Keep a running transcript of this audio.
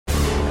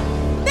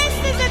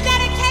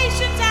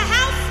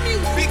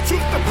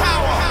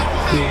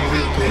Now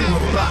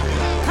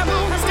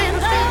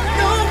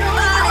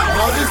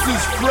this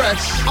is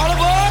fresh. All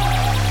aboard!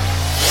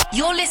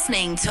 You're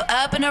listening to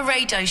Urbana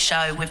Radio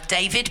Show with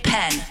David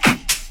Penn.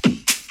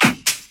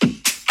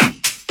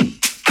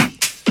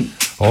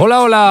 Hola,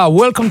 hola,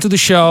 welcome to the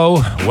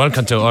show.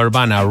 Welcome to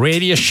Urbana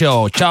Radio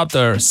Show,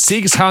 chapter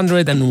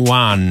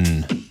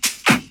 601.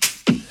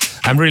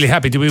 I'm really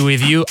happy to be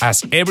with you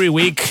as every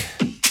week,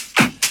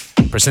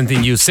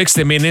 presenting you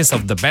 60 minutes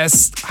of the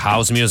best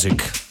house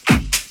music.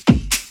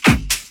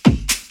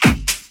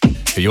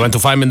 If you want to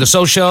find me in the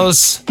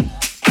socials,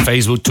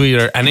 Facebook,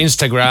 Twitter, and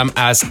Instagram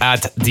as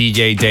at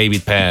DJ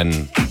David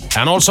Penn.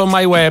 And also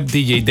my web,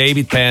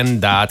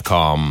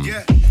 djdavidpenn.com.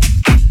 Yeah.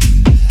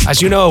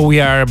 As you know, we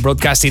are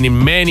broadcasting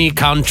in many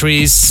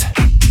countries,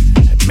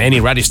 many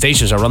radio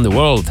stations around the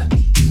world.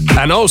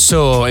 And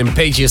also in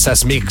pages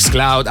as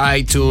Mixcloud,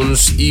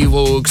 iTunes,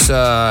 eBooks,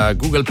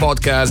 Google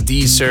Podcasts,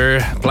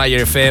 Deezer,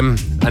 Player FM,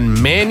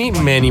 and many,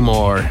 many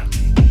more.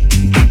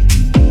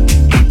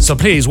 So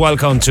please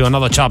welcome to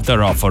another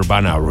chapter of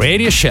Urbana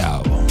Radio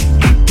Show.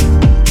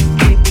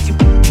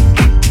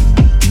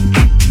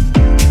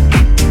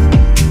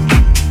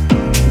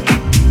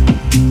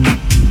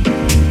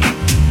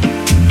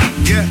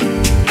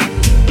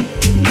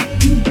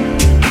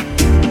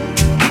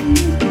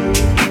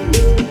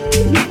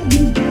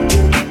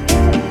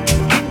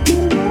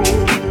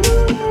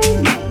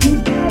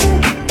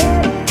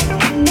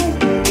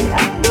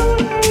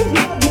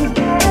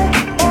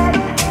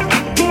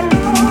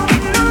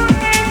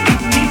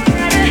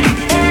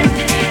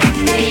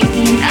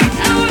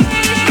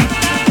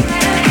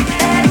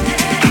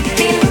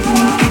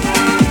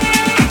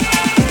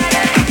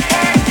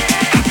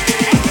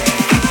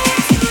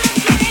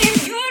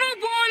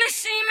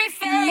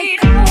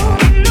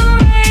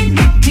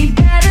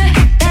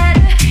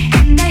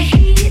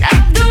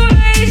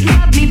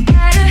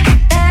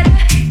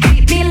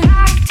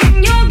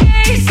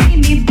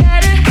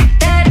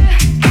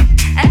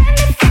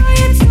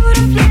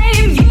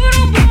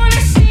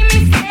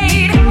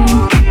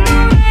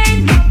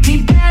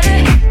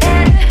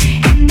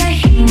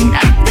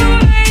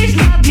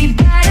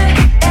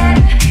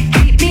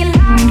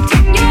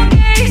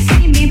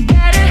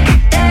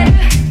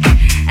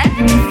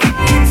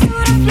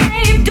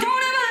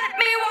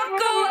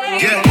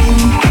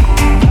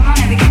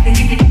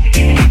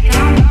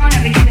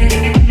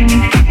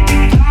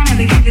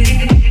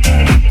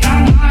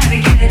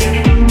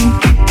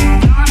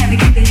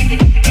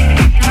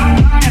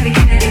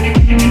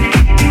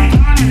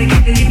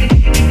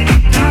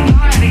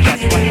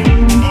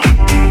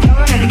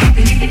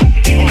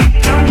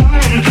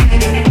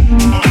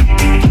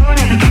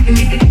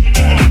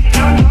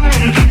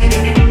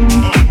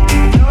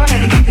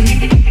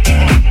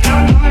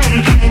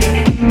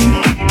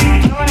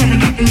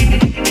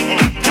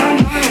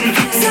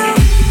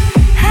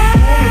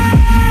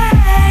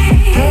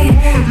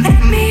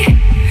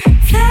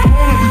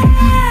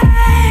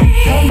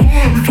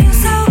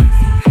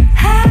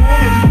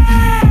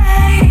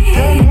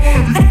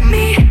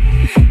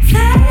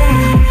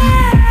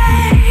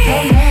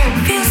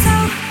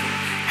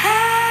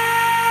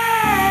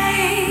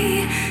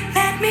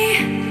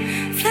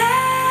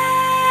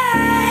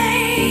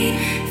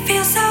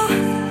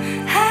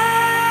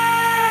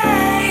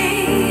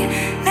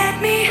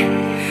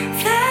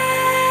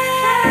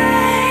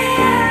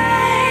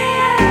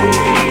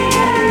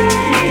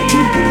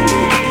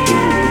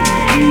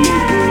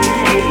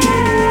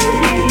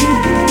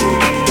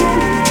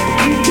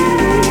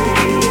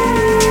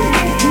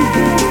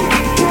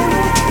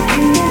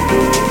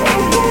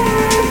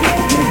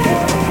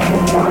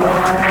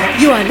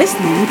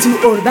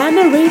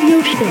 Urbana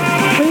Radio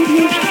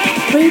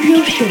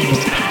Show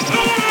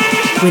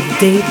with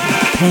Dave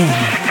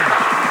Penn.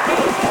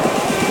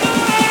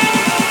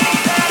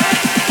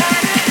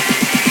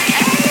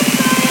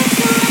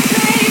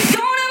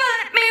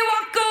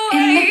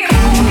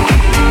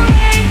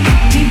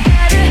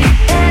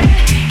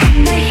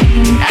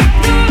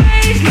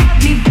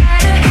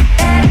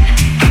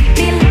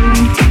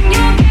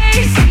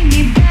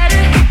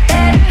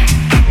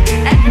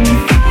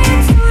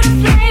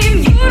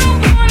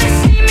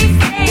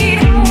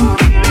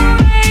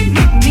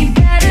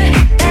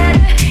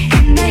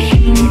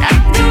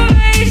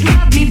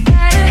 Me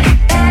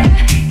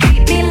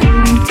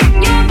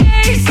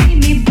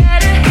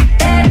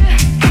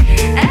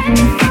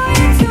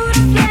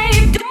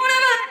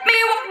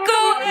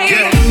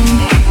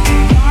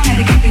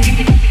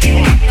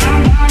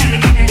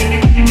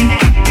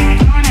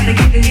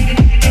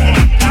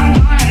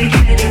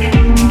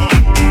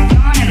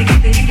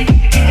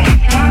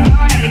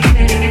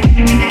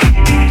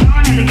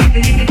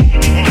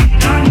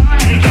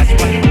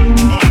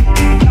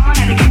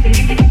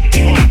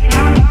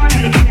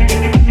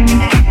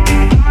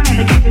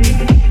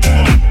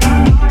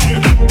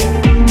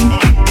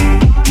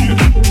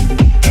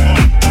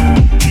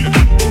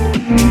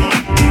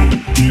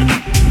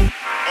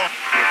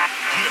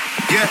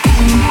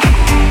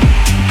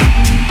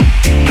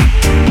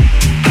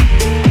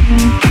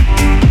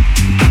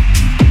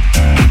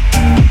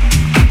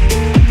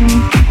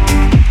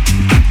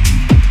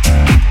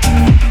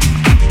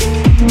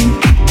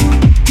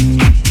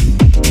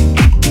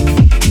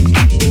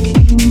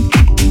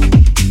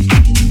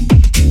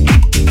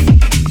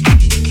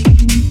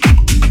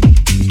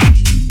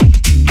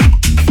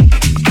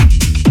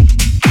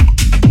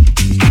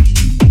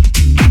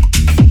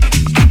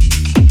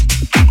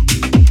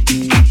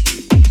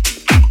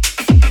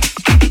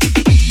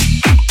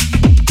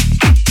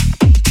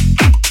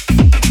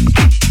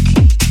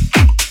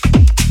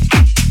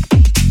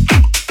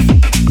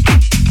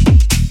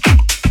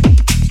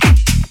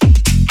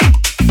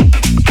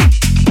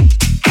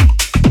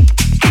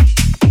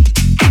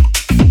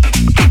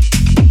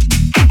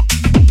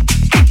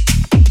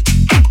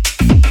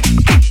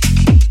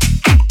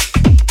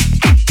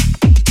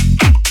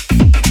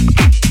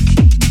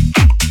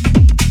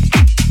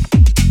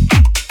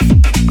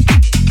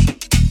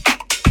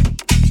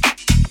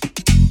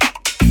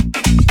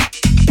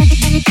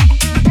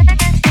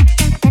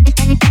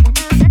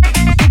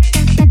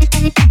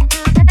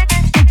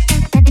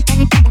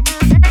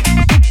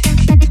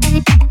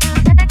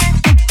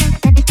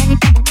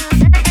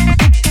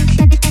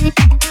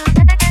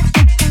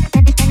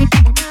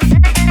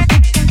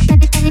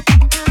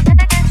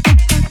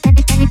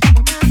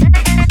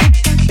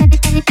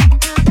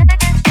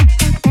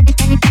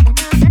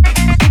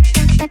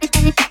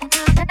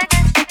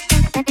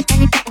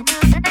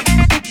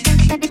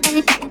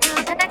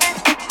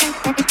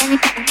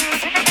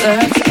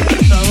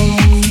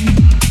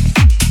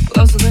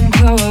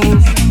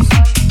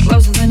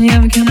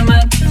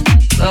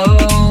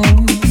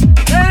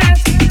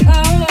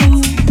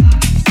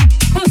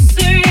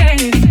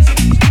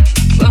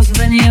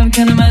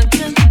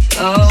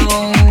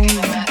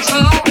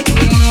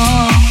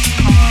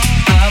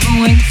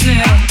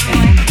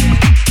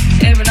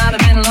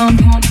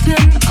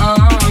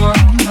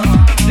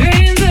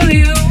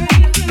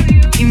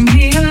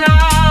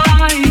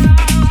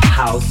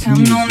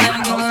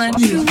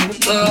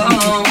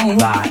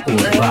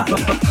Closer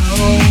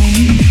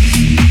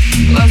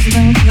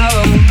than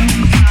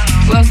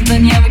close, closer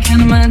than you ever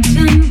can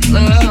imagine.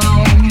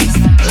 Close,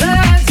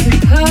 let's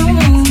get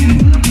close,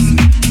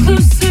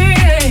 closer,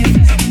 yeah.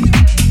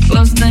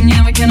 Closer than you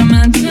ever can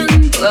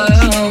imagine.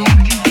 Close.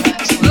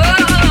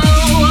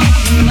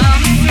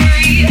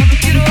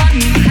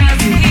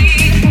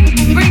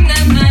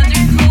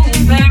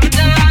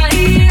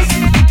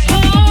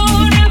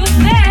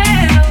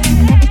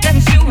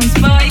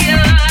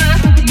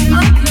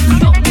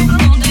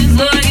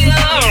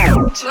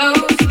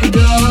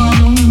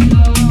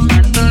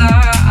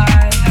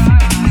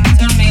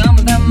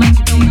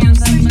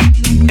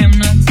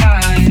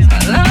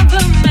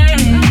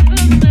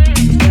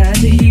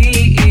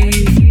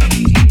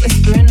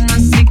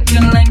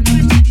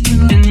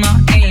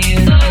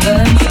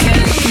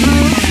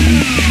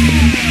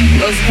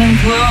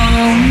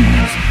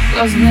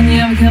 Closer than you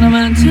ever can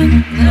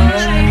imagine.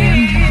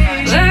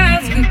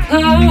 Let's get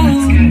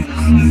close,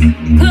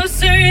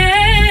 closer,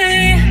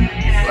 yeah.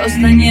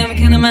 Closer than you ever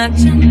can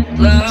imagine.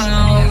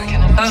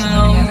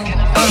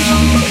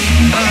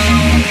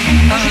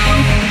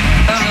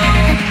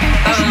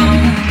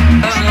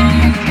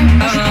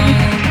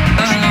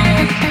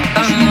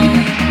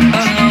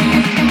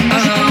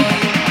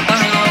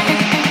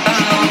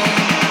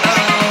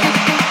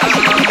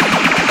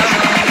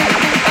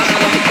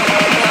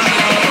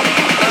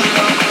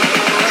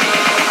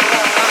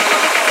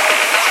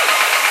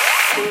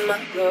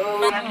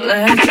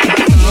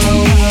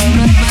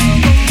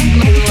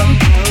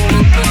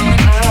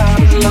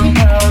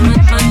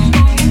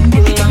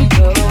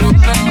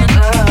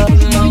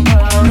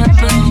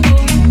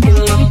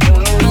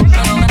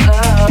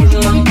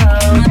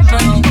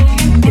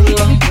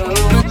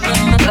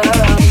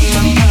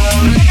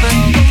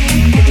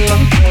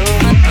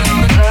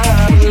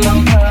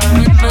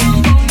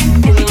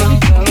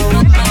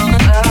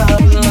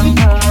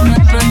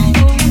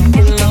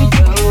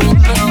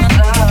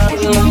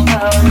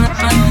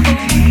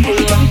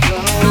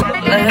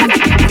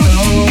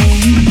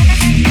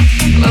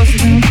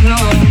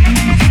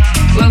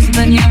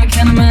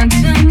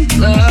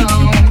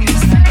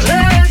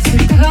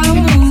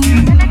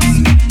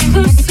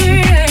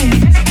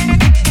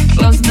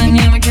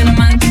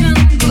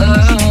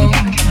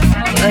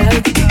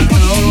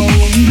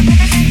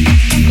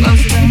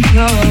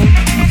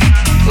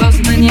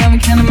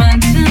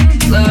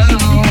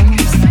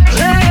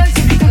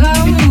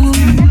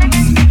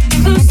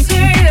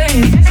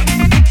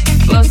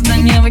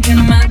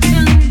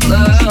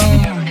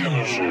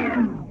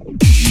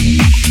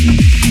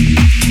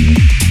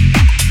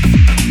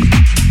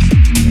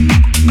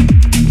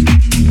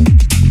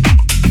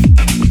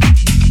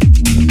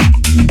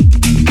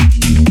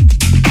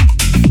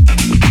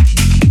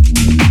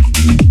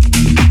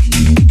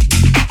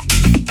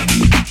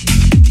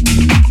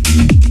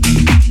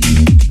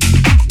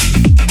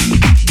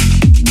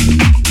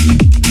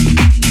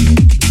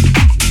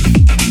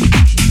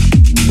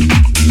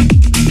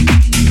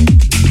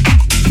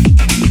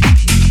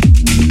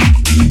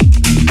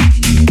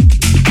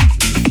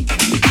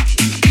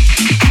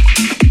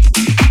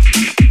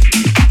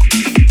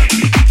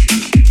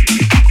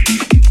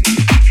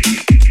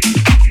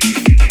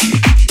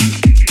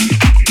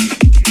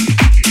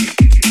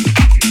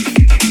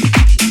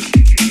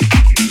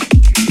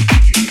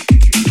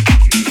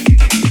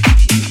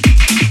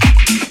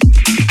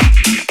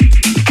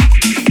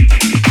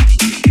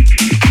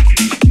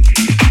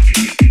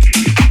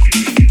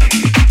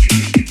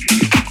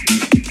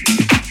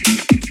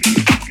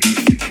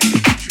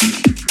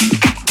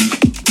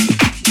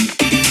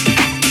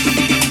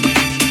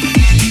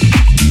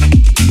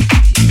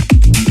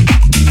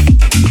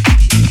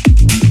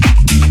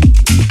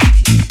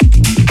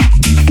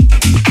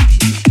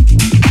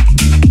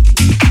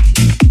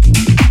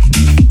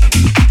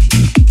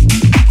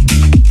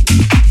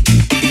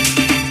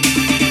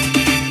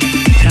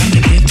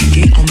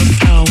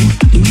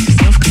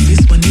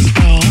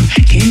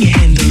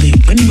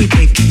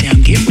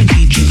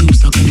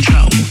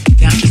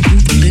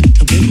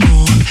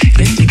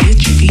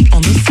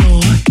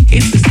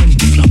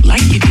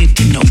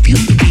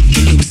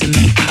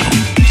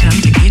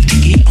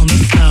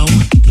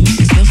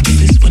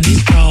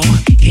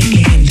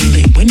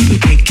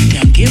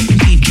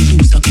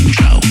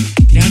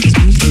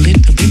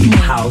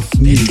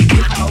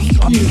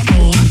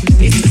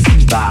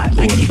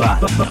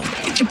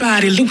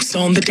 Body loose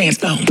on the dance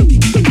floor. On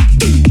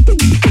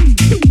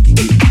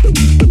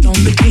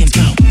the dance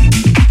floor.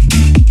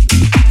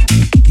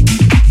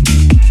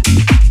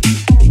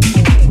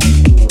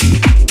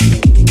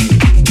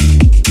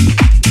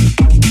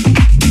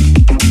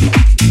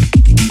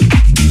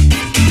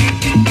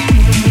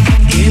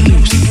 Get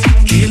loose,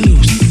 get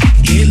loose,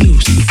 get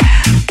loose.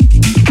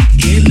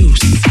 Get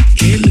loose,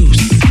 get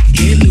loose,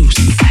 get loose.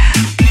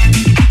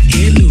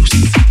 Get loose,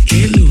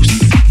 get loose,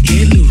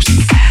 get loose.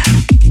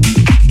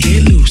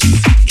 Get loose,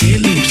 get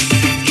loose,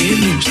 get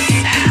loose.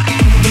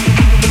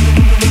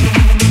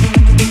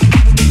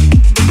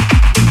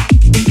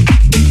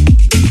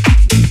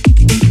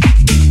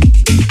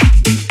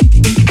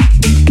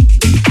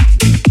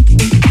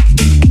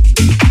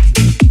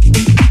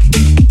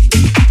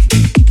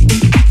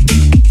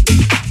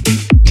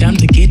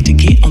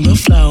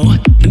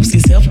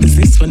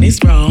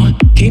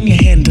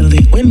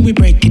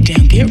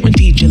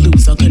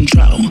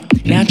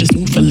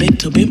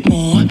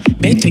 more.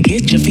 Better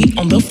get your feet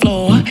on the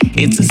floor.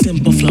 It's a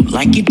simple flow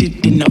like you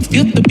did enough.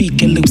 Feel the beat,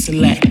 get loose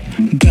and let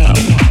go.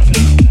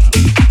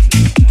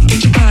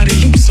 Get your body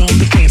loose on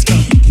the dance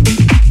floor.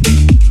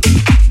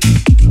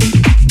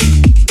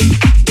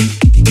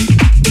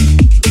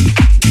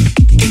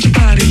 Get your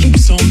body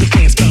loose on the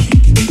dance floor.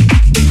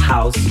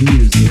 House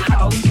music.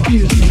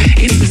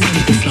 It's a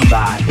simple flow.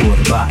 By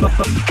Urbana.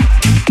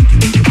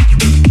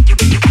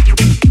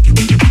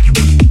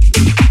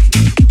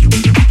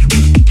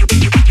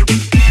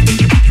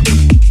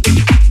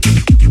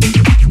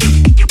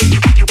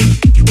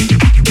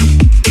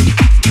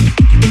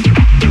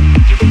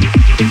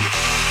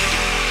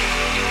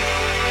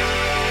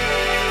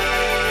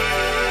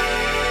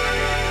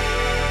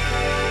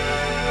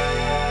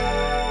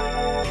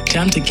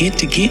 Time to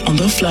get on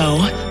the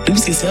floor.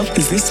 Lose yourself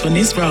cause this one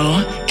is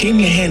raw. Can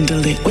you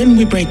handle it when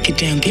we break it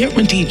down?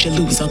 Guaranteed you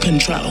lose all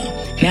control.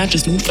 Now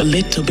just move a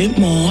little bit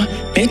more.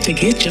 Better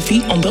get your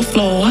feet on the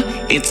floor.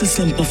 It's a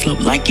simple flow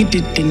like you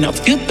did enough.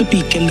 Feel the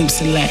beat, get loose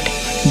and let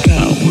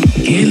go.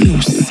 Get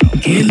loose,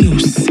 get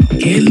loose,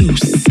 get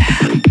loose.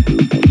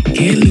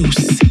 Get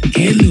loose,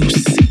 get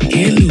loose,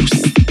 get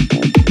loose.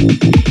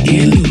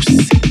 Get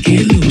loose,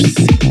 get loose,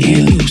 get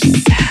loose.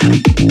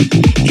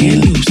 Get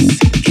loose,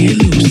 get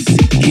loose,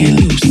 get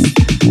loose.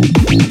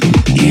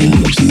 Get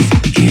loose,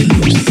 get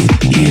loose,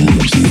 get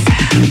loose.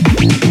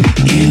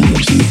 Get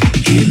loose,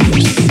 get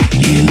loose, get loose.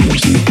 Get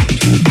loose,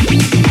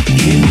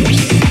 get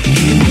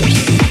loose,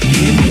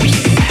 get loose.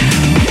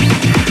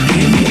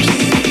 Get loose.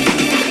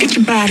 Get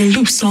your body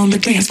loose on the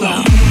dance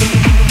floor.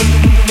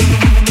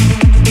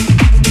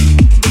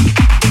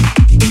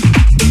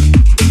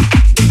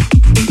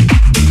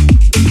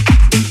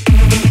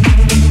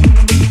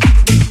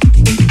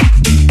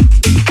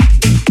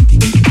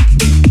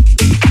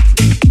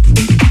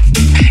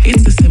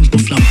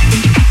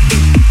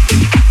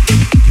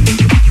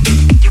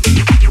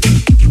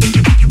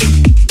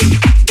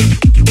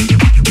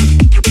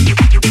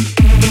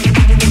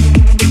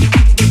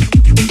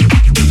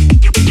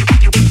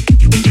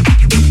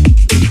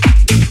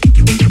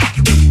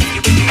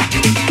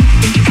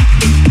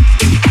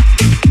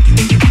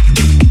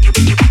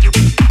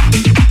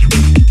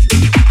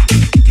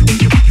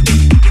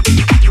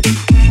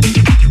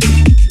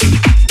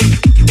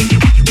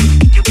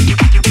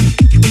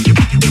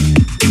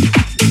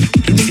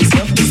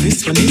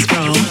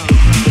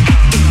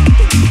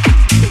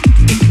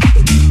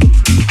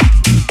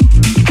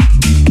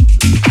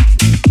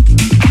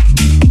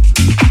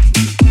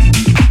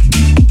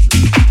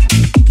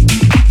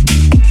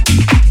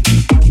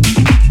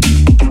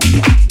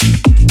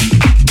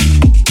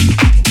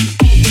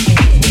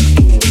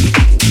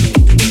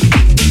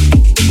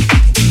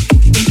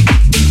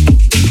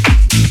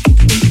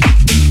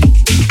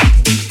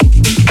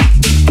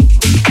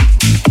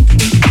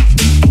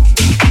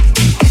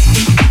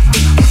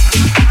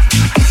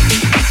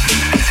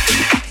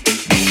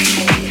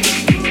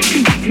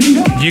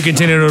 You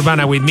continue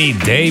Urbana with me,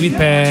 David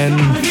Penn.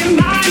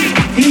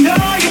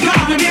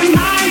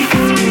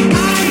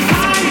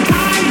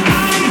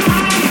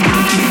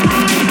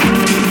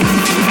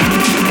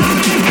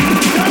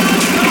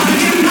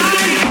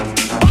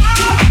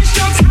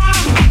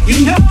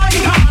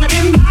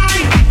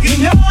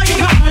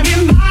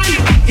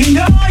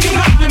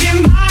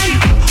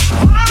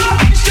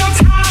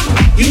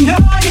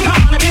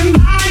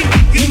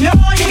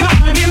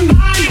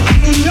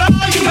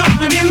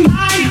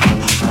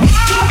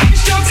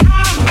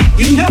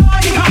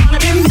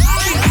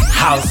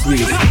 House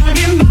music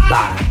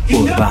by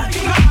Urbana.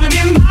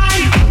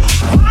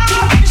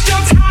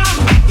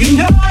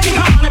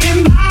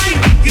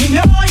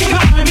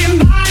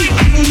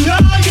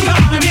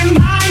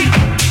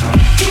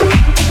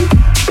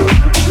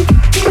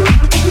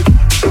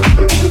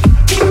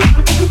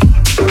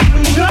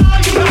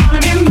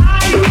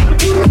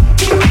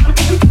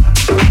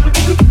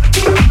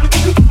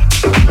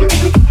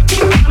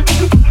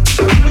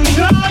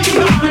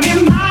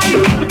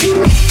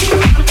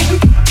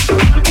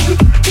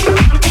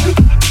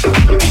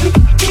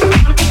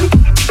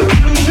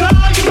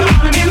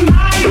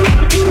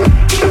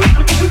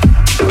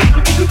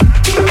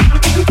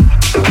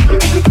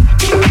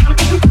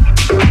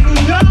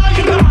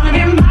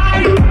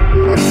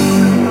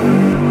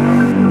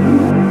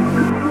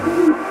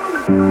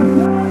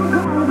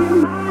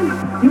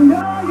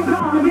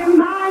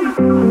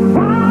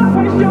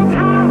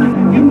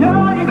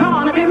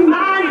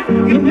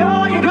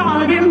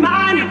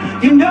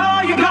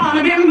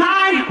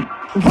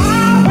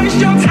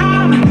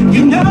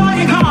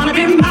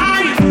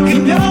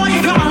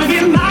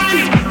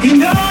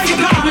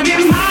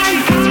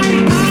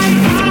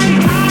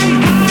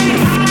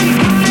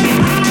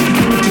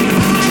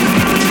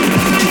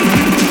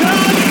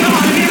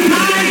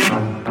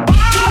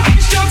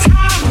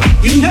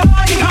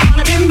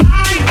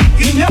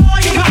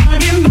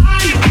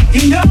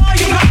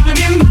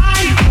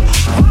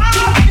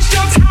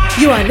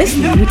 You are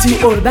listening to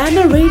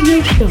Urbana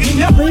Radio Show.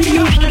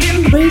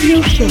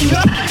 Radio Show.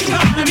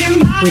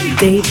 With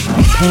Dave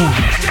Penn.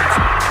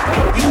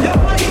 You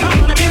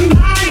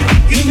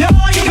know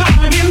you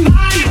gotta be mine.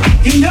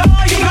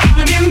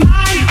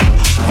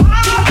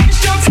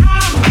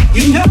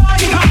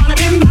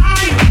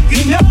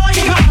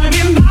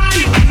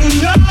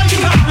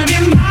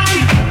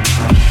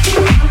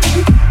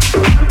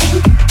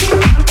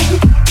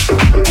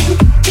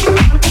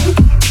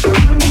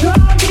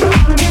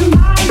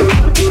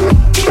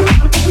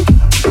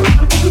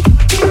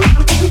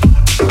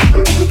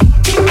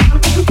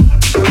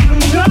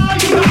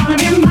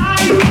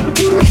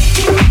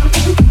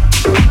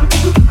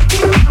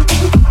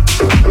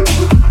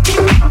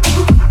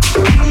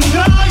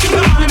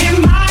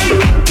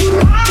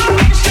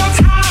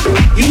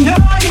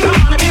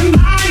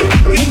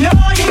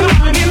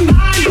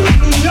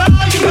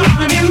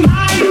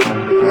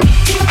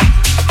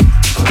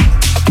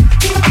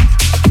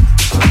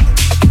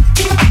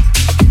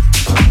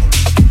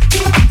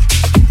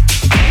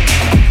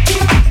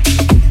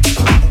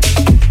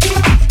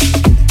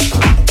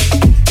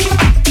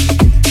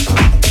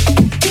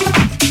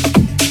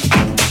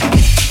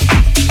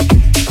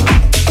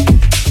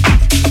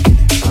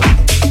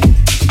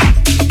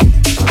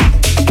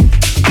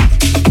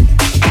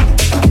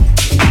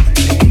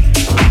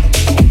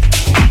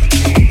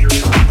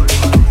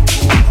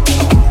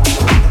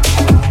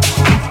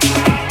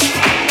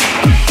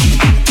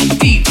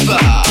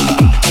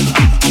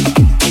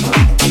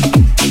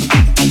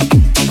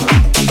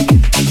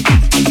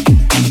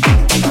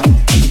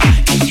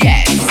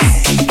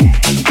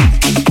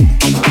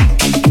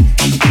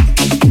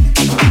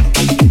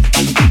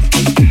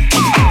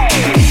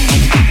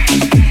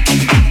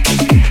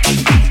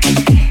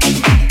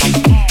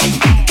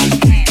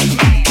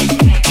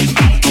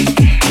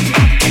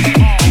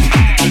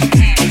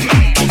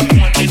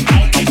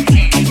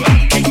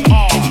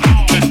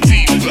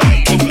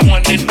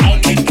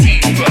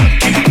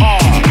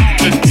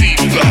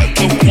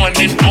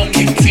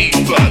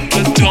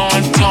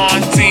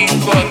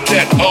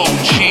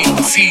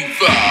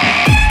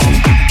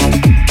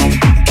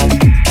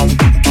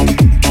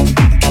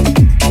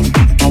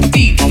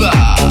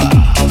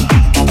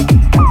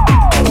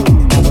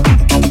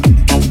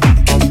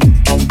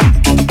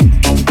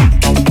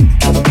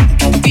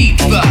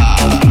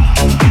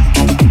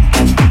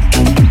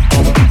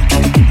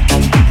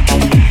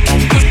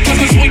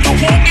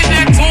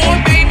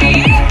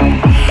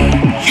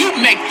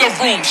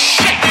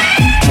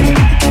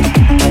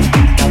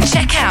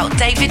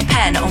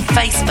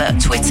 Facebook,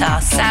 Twitter,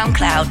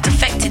 SoundCloud,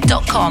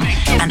 defected.com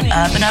and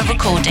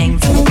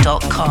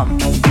urbanarecordings.com.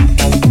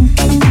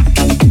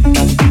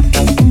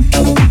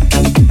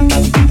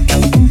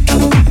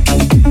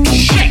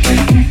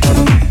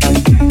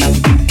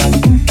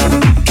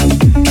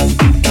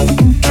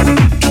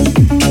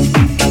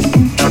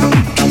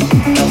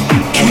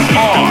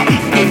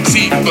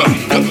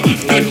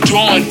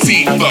 Dawn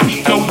Diva,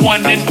 the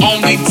one and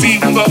only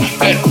diva,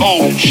 that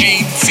OG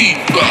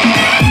diva.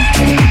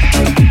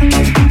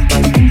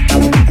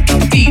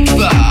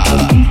 Diva.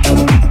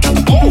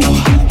 Ooh.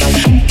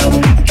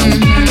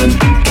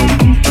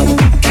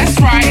 That's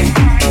right.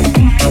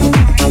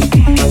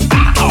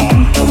 Ow.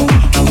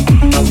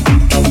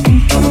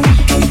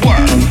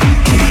 Work.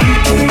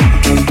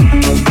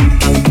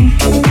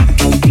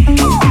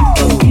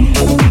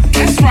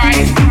 That's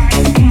right.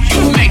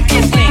 You make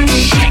the room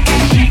shake.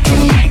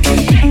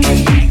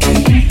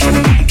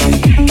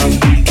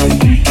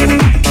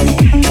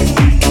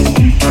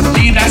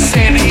 Need I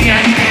say it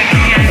again?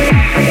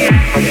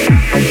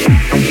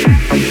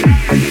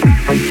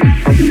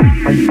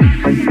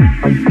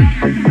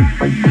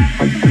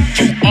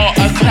 You are a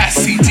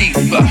classy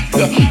diva,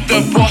 the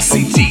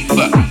bossy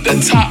diva, the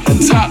top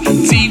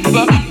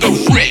diva, the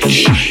rich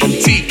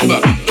diva,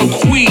 the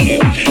queen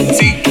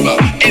diva,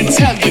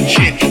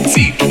 intelligent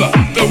diva,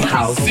 the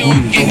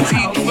resilient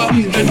diva,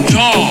 the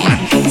dawn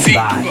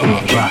diva,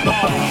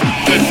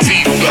 the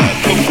diva,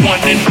 the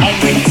one and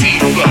only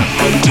diva,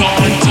 the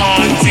dawn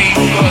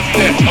diva,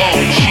 that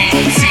OG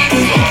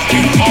diva.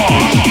 You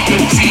are the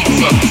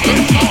diva, the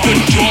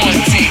dawn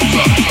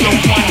diva, the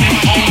one and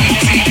only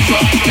diva,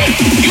 that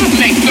you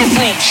make the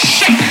room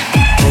shake.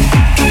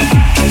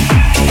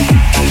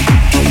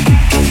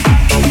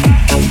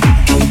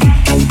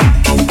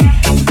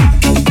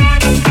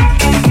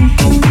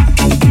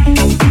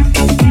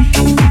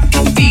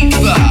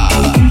 Diva.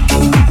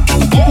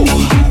 Ooh,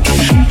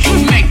 you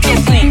make the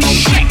room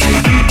shake.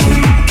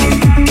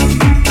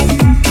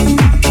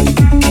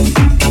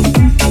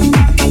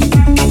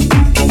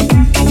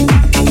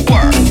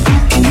 Work.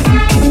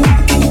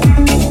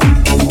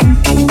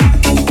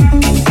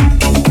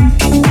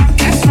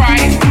 That's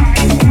right.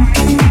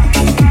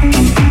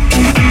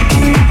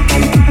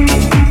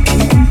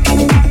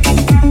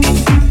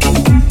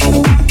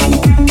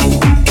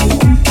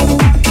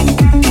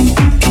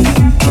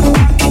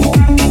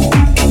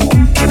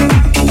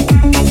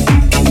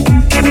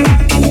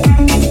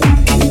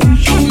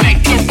 You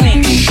make the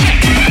room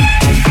shake.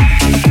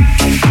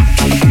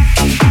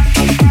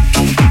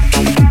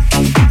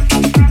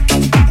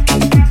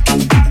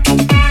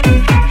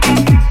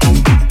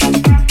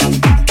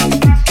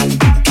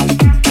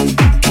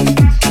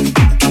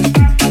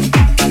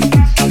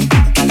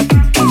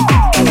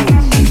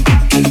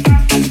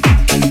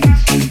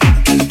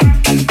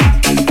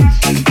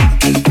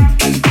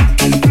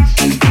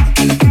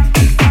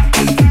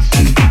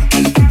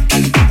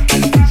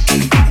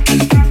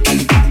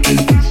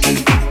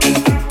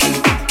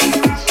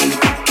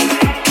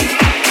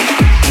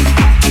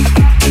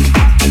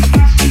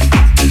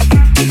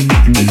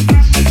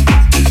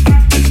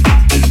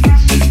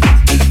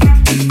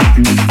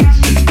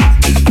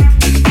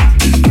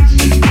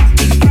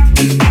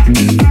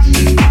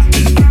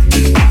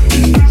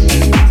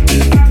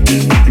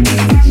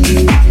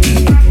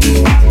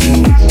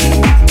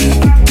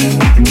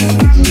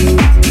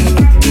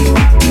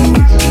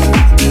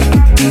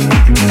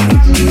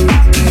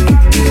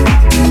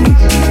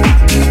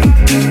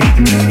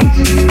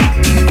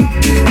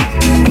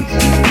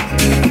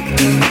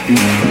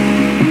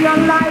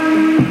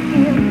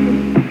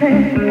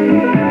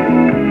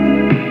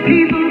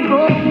 People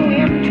go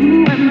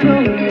into and fro.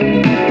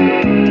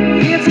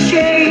 It's a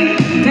shame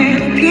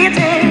and a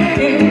pity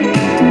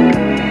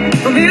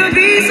for me to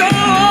be so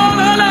all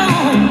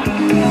alone.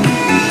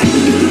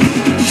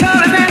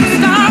 Sure as that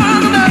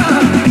star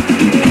above,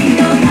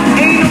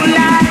 ain't no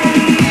life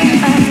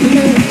after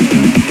love.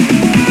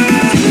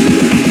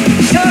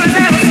 Sure as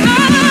that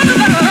star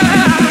above,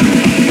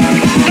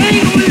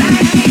 ain't no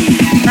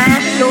life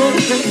after love.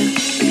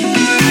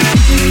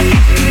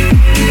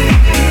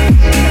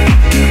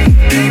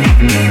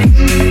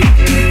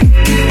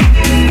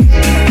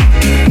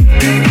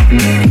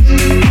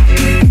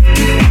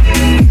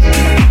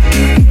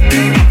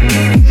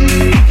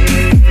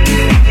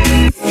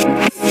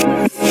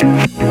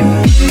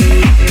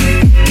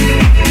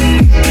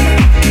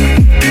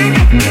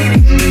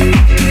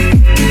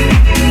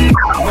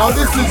 Now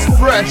this is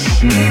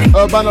fresh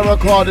Urbana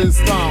recording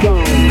sound.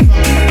 Sure as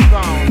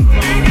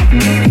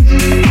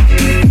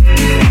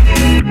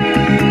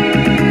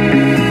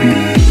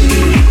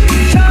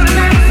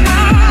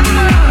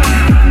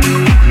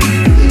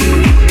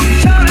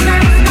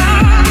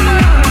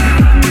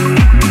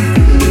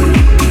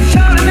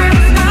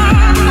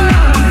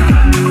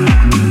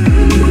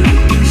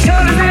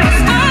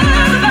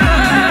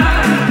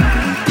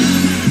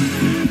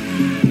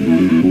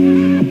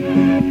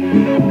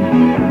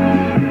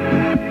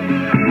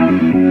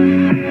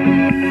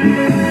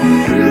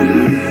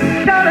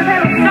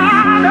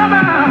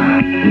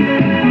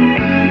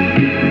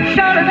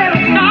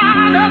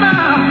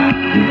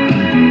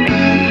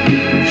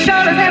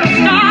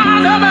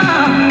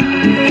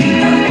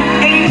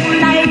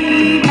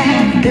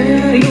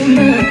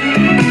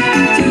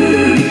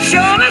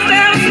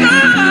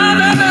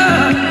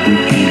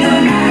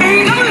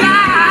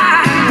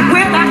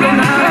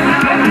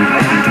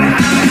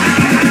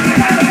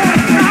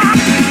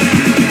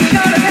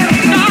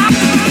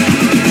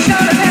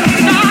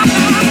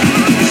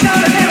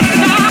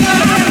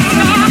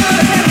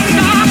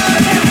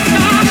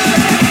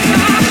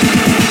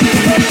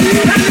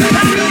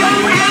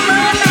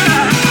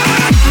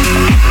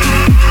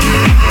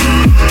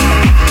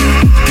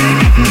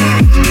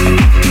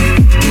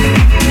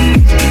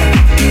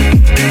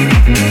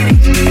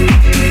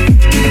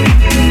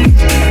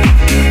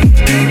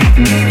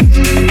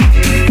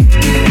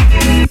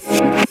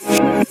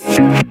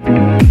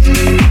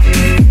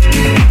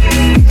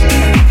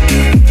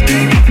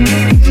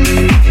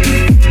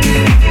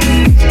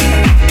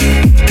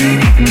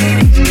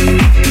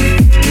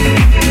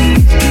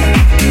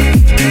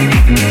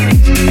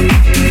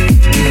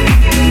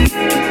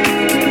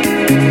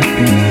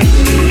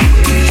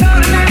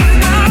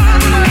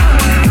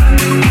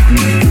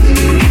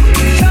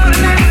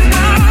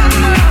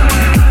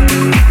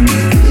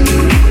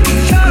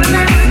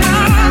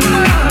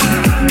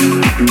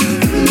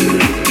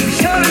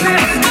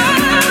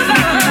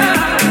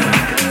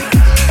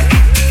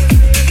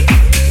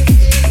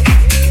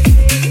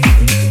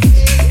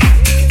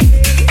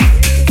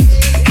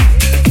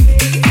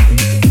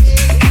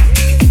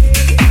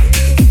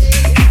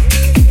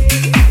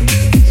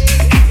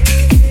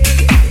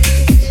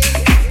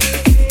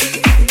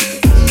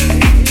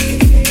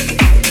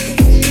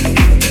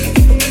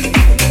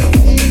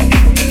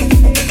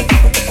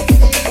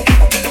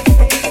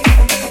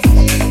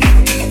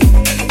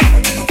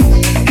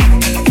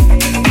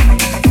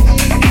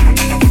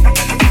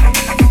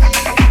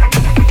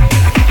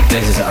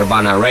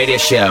Urbana Radio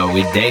Show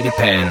with David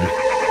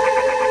Penn.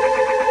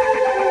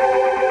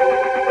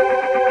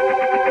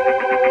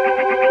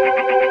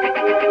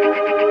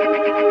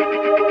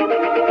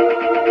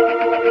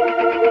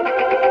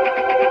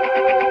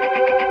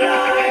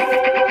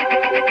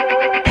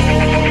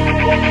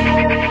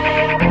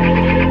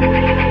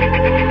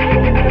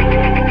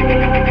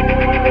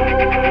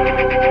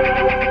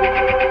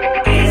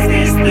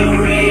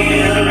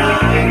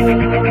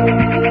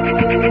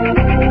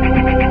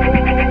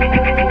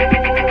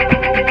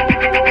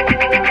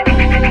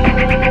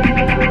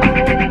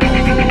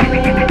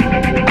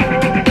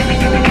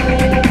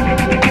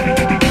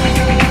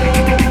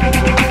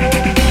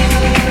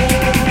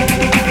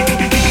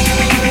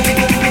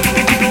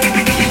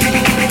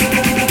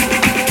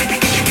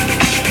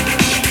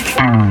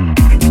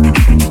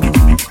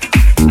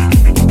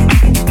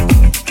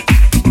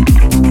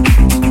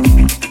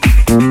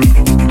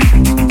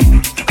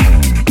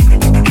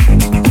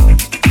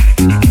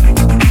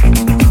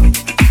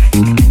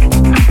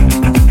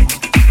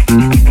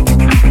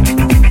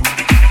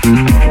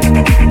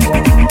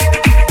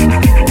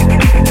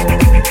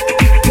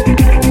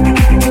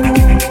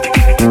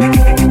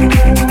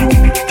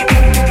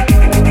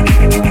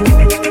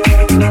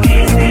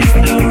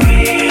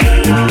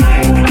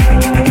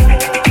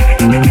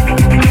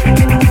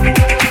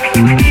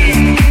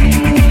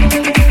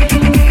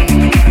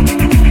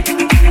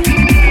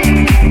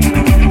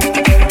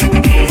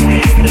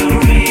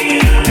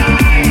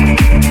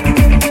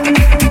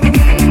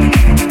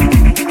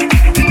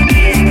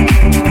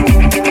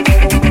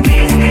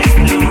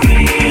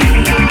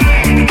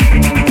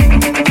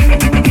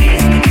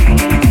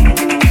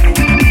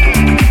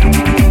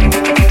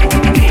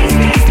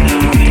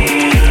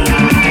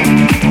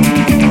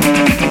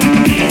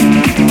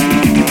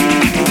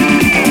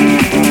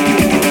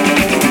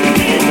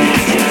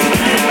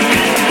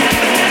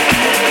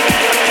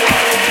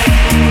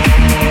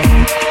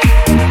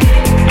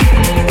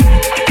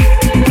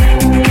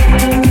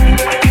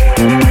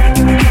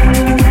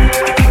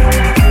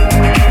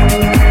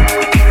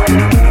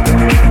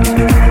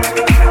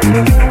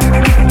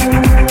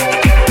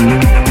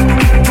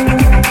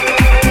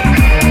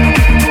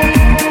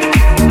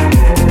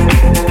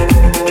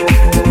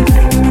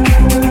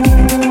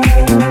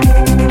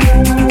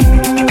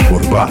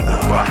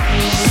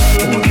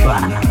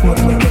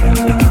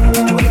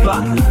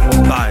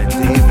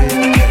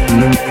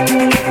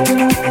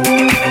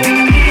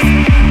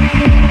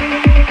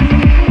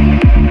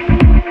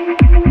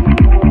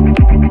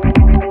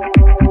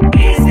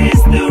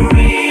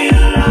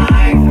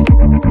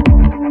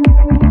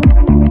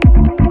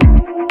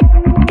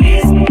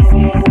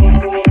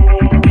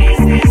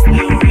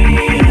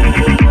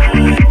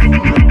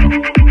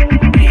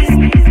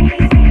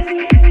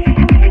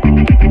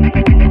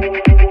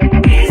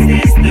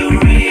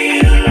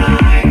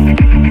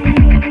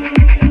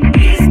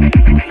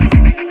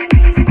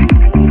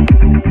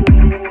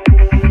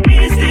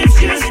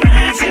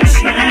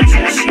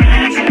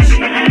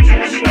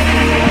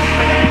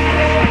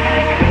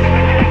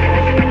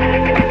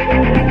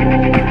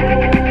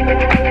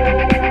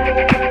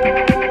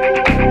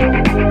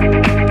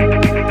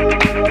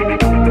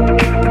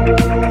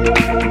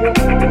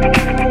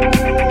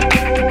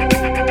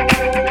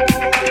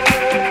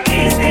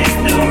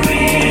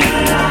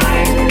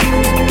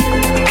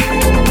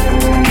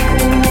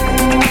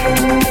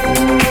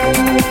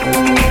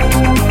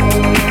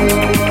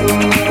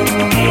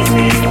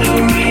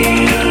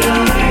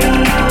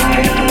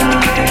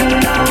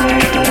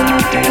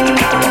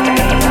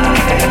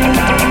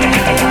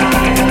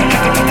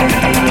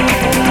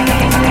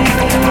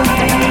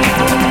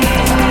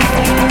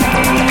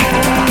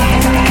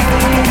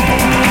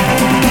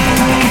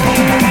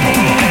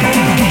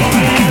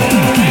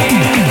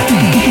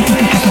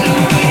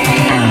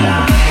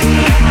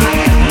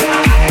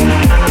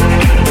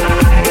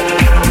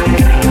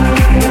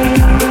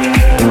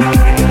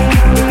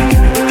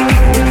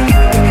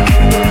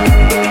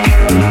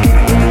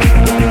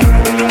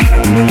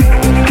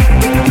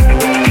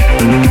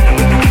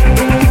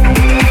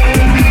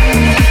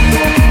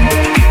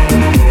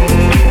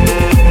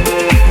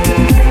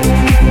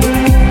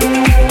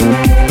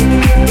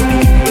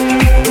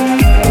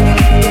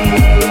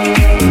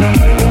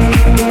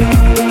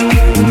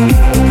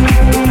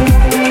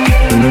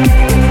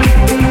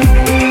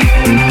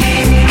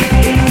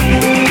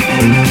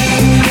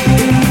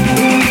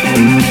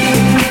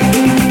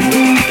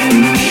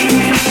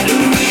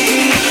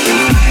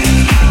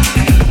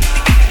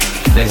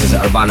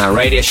 Urbana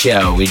Radio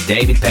Show with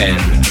David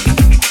Penn.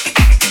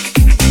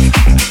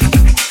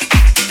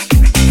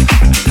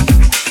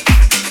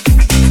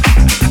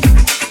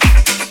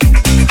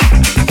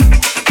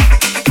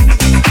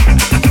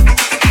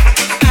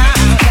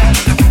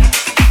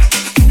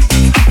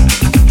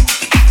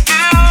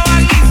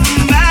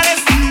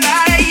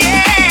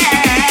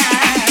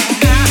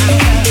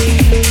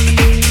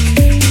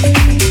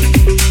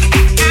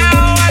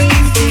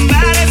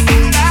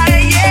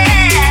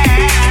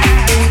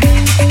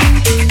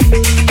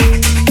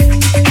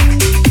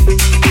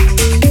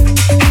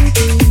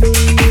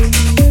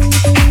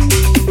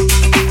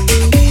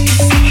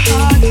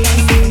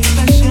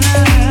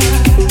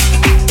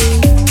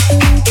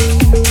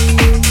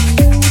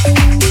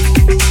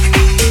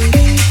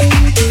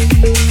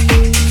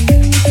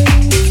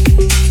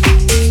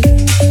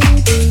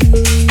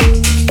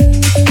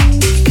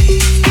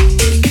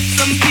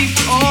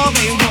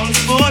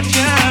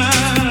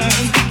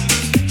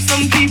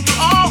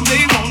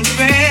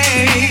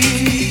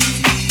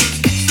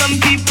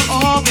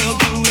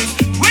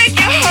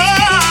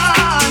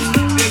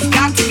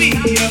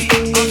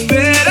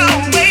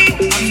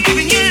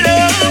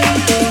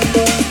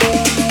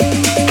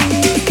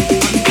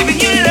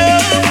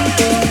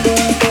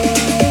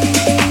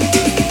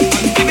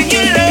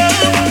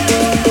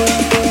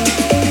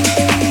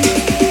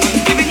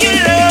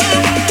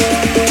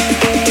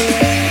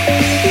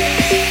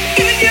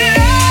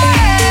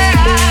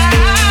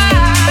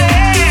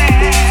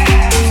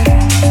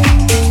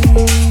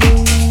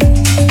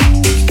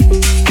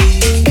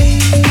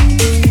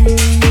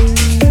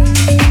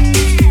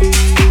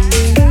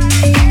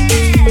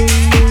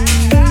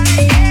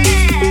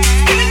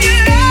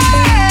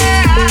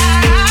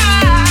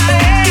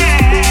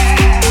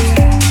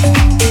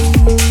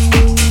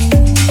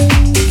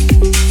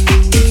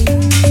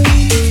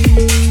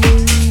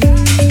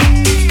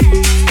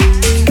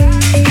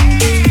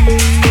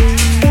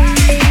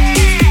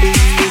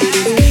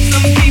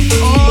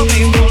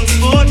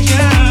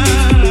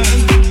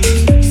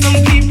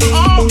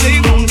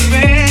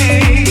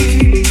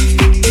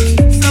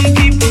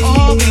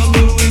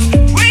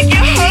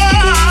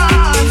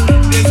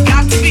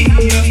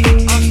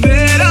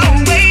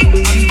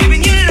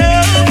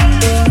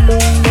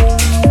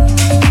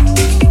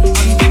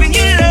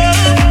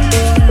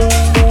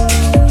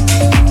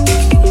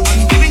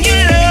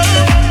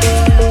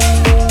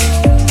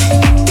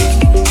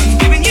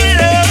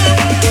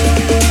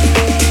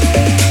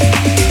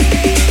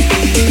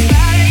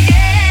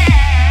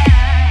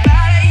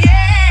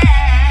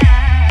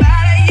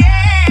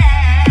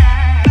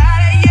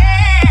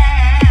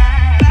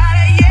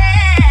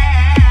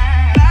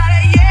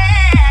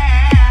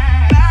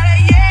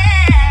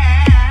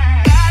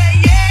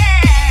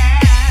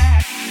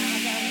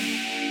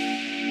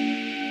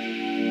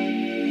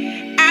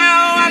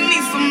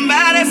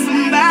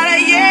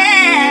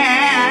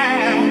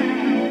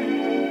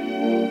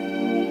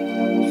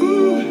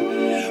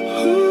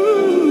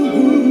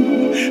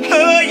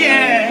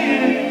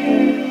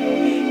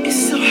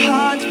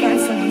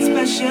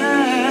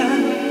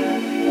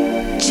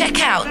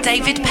 Check out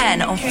David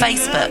Penn on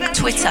Facebook,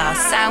 Twitter,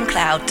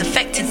 SoundCloud,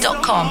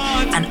 Defected.com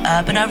and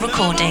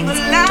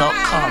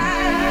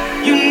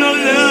UrbanaRecordings.com. You know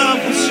love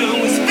will show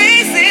its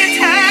face in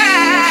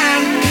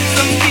time.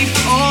 Some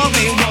people all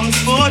they want is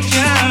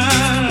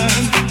fortune.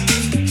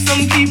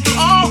 Some people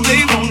all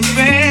they want is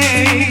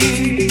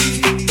fame.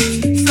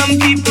 Some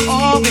people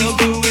all they'll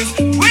do is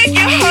break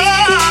your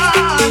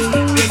heart.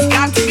 There's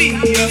got to be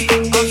a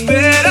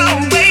better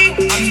way.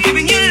 I'm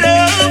giving you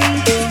love.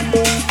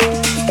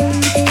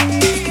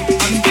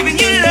 I'm giving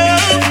you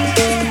love.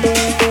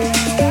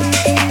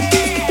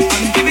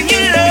 I'm giving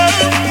you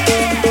love.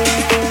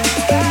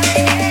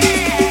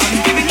 I'm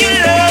giving you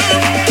love.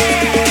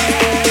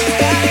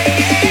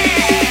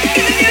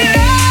 Giving you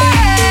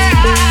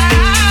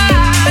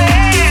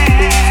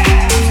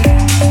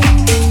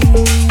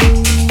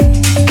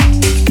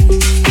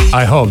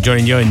I hope you're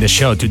enjoying the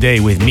show today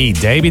with me,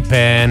 David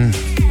Penn.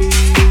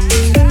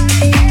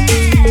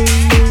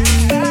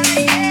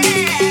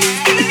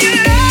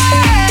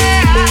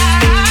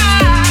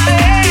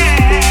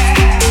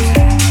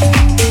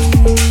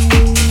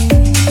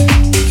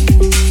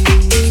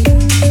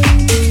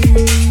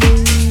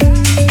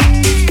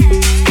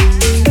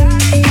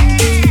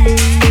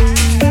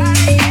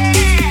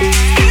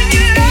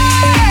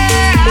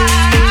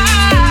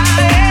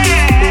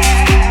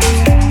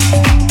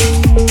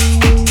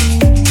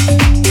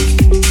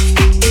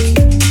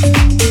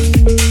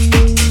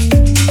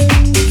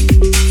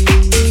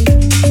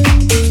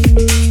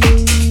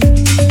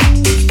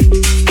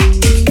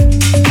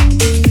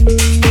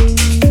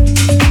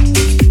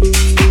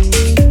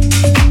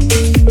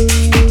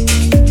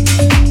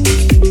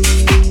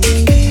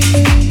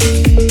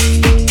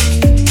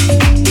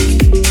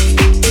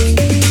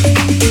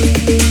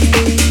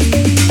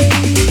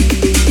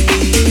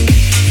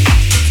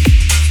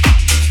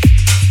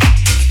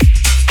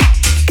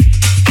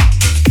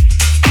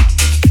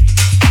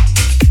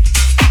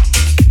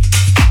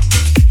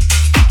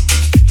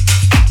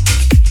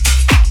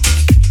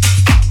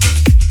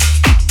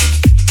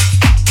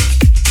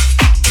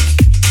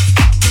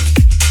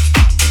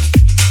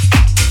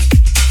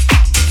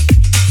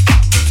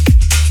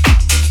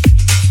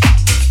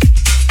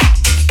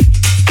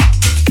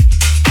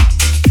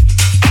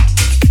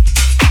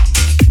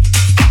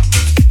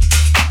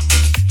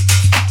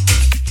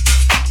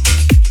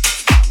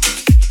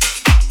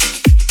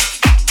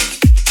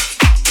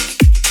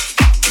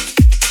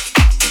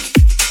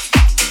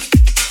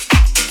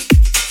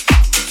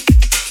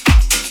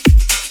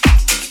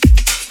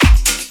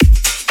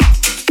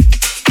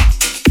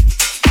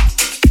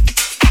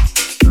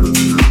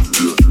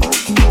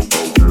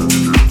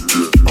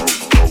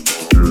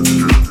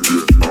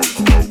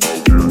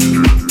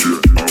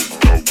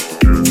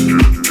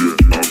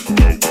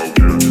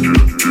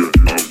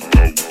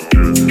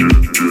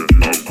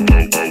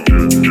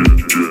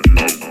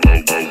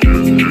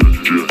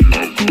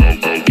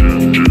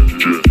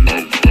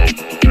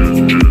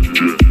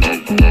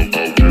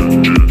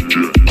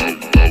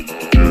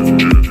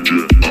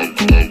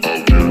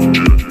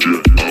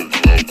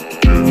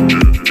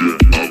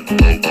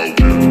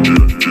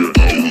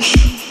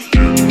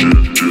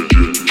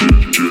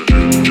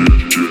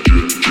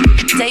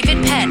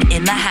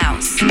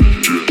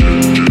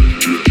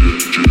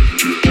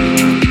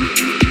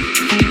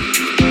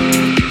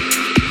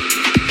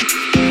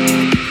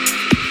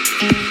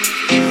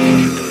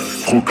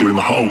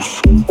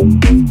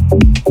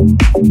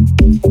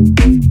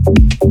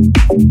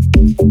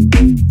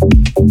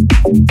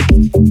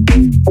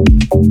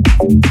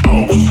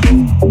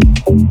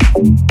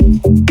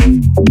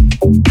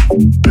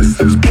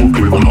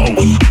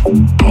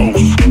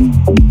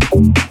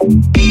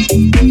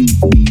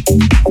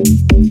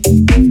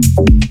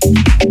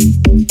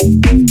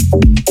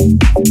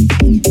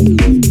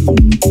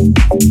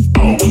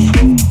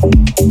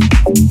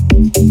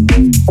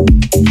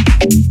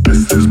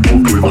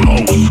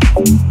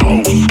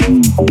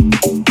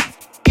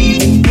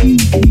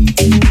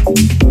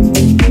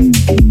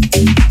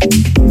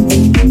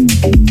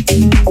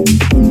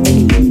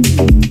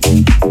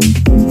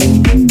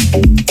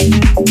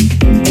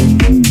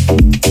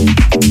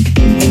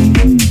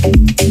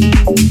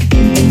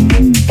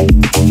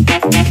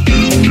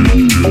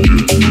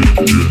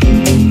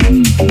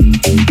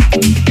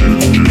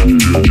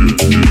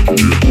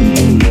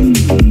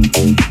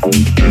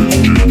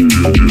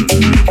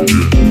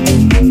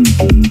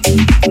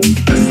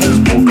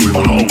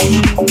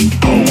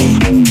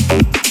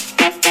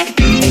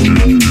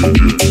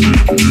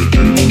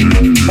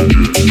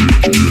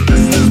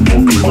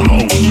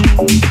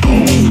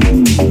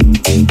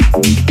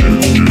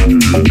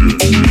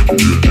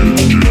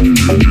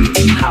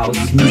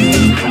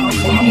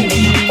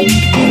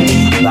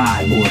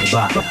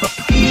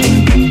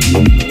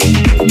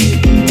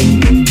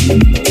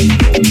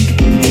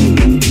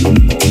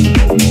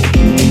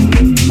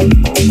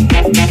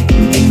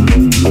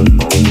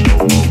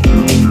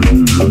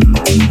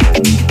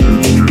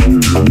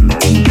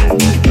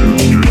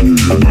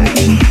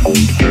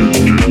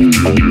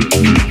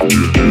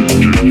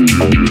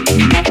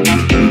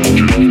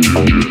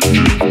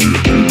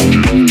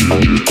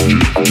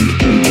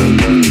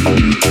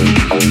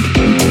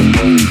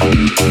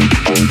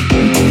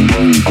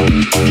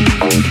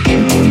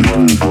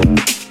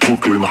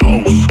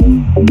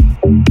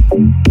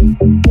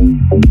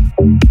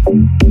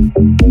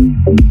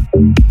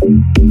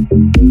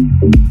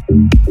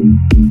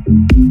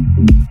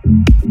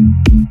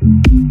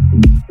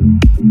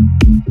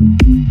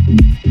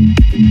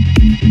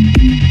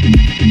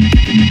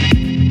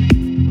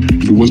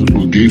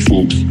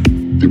 folks,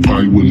 there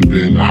probably wouldn't have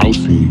been a house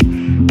scene,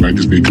 right?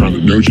 Because they kind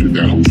of nurtured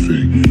that whole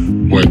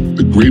thing. But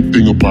the great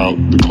thing about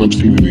the club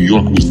scene in New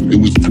York was,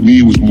 to me,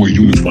 it was more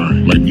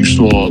unifying. Like, you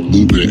saw a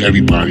little bit of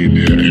everybody in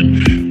there,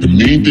 and the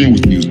main thing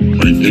was music,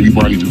 right?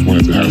 Everybody just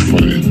wanted to have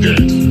fun and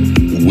dance.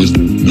 It was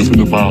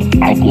nothing about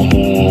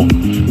alcohol,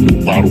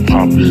 no bottle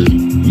popping,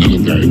 none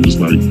of that. It was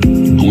like,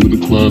 you go to the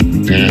club,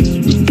 you dance,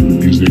 you listen to the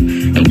music,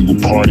 and we were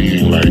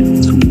partying like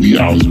till wee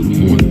hours of the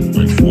morning,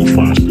 like 4,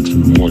 5, 6 in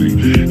the morning.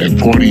 And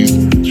parties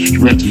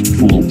stretched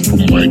from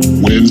like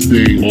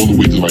Wednesday all the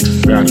way to like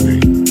Saturday.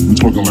 We're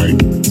talking like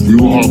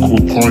real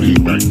hardcore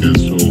partying back then.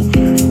 So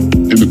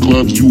in the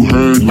clubs, you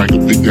heard like a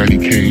Big Daddy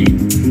Kane,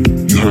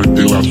 you heard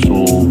De La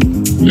Soul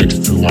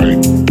next to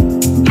like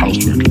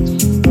house records.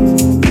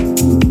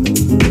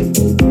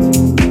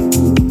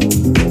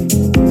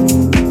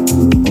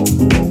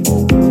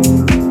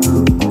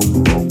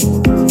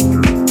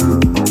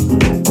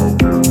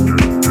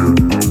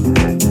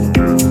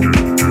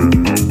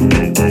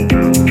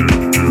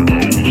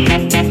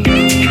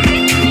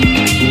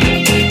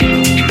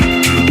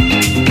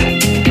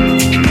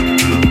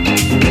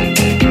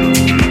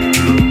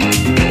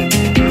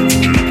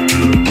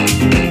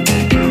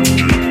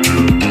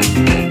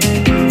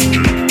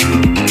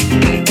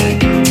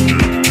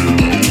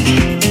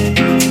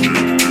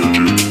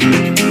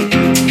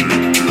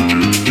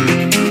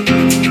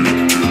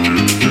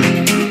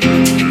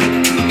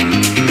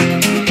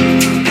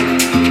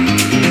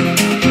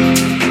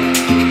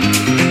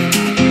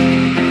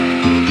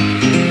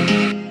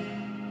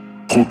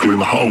 In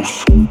the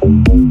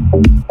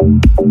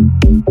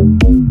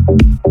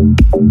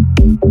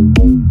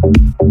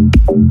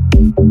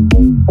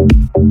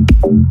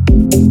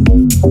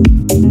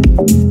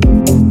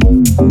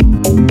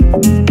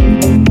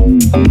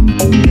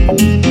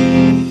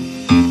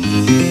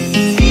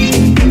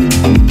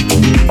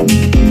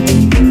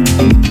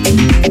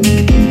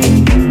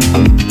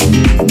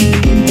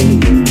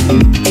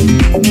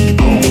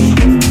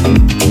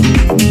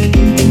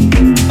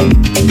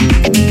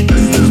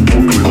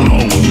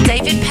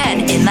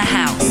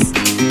house.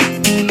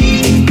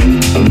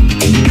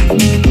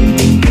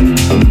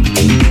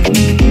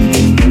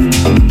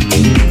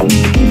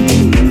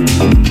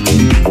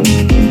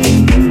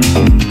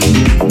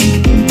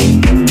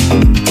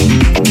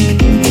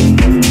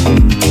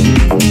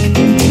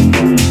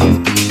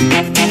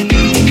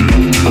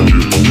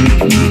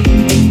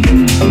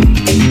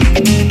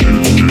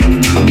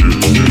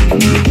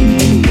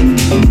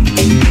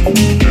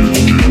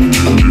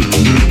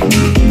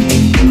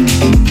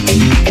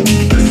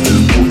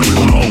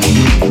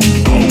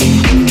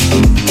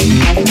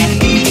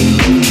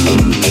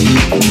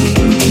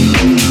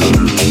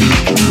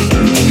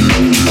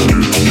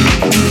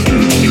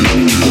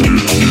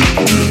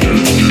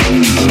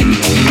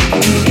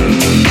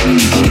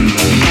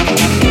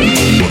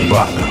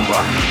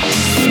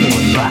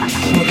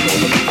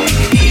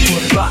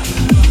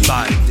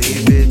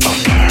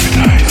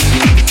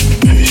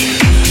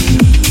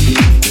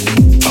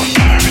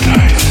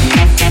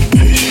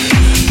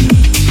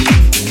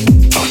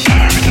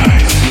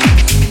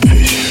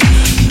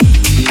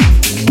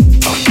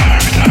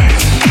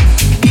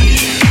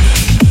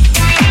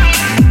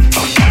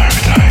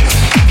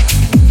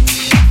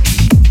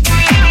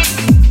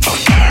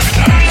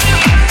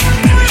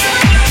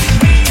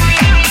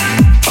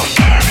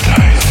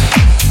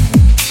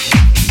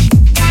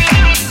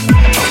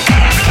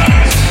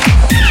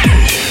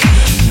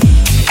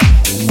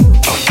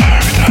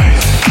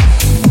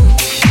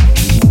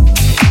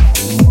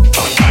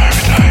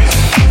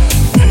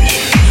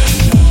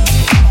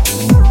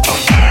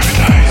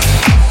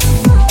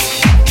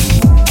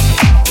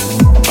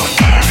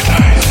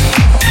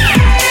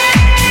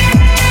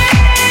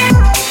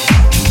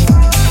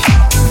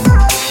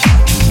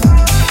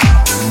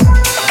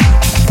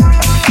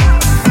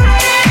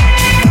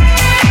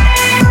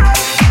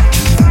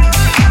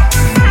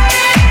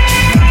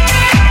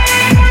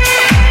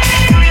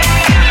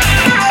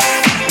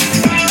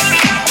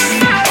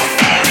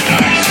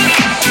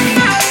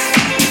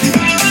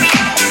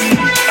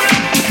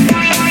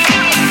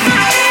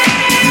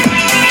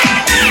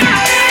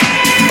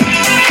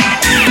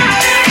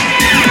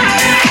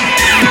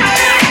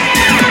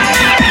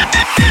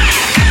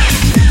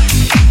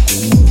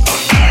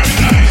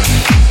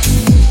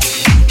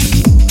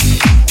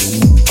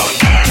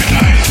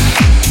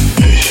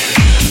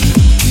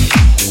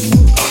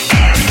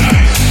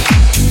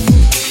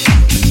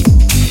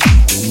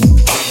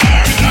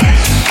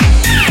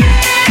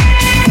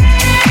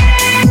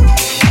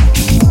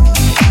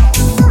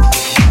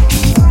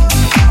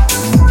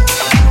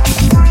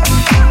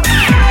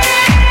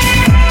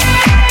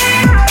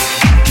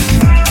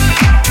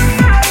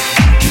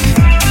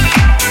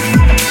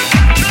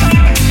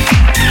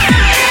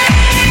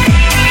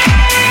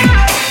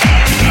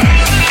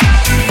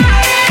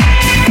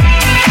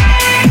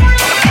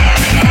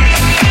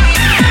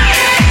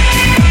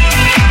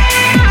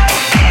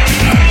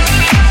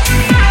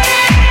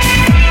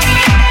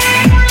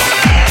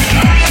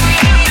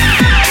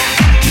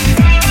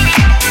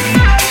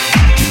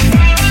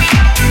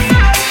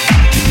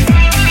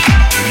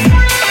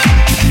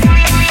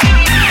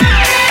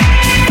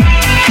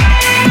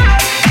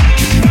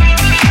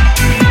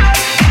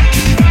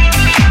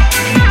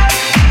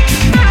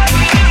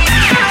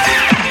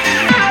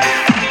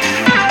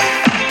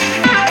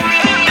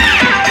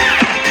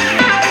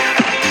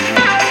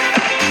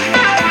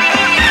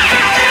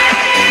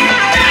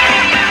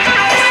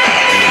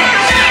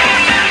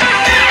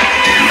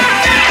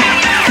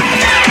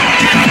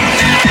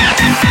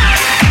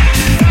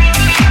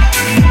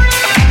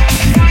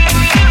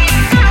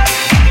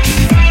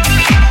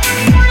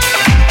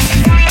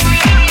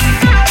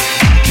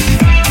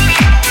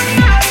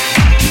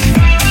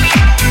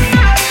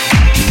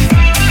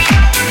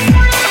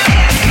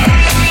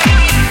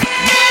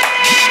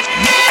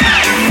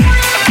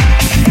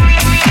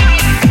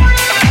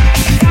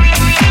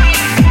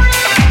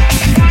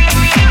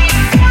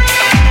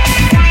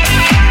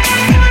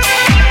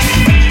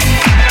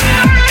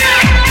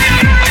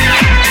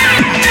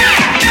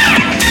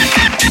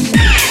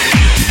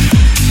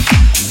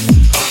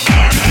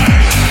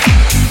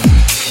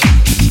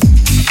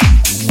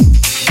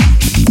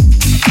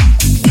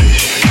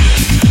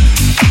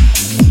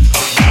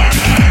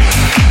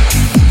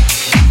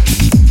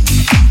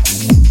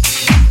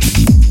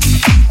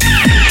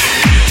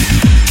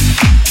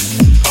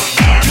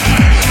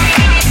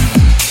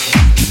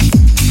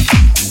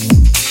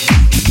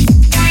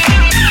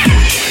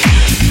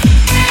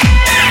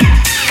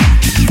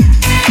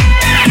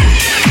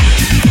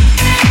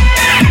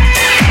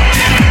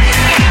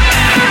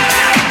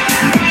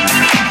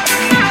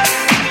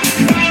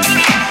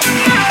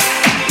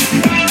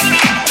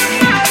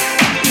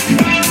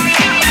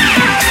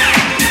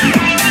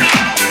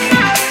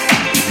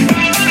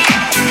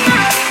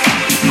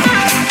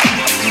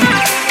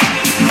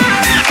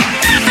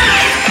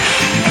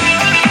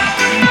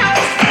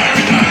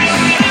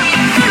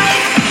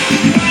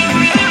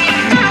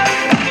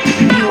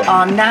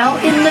 are now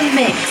in the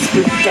mix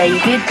with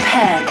David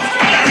Penn.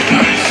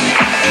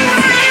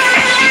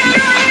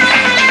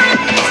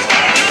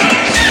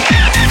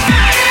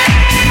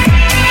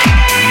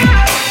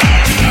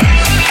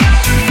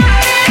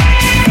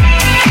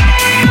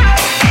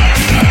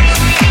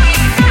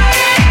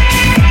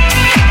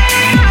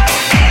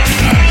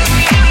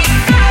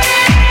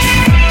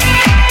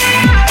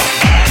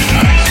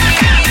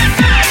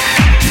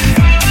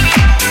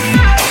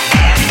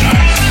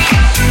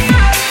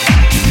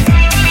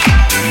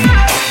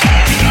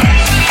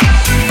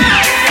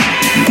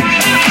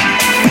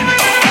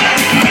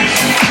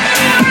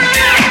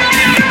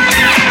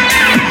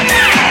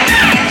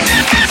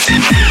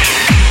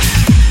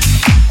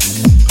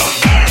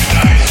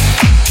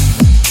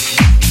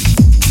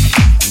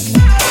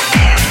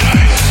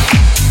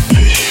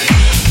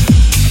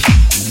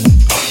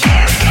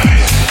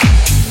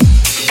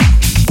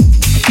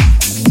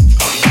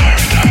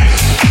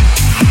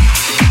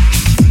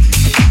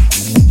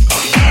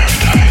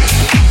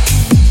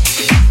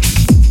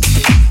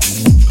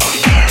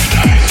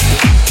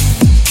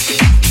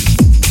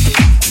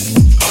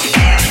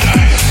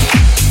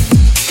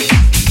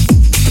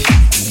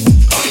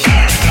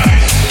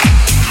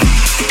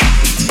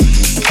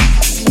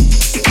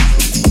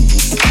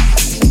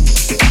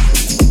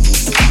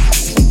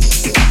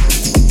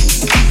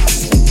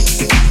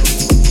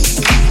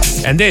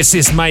 And this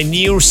is my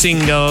new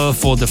single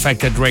for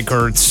Defected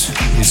Records.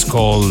 It's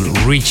called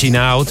Reaching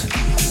Out,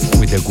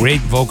 with the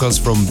great vocals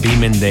from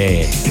Beam and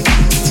Day.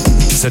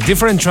 It's a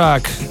different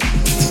track,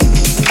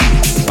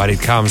 but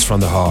it comes from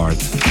the heart.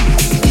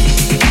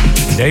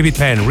 David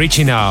Penn,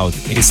 Reaching Out,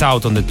 is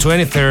out on the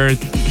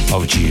 23rd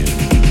of June.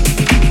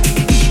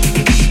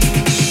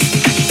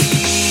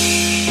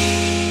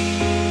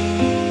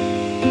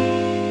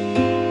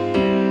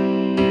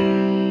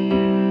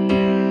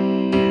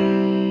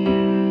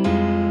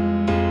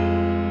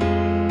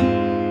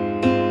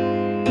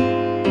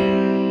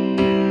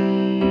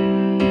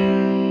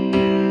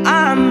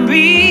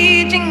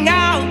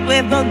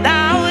 No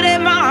doubt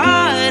in my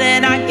heart,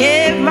 and I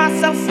give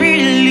myself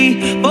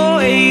freely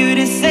for you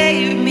to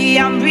save me.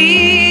 I'm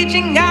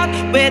reaching out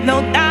with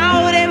no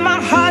doubt in my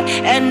heart,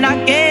 and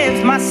I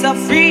give myself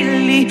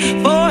freely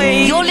for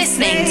you. You're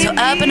listening to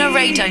Urbana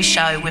Radio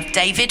Show with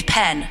David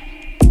Penn.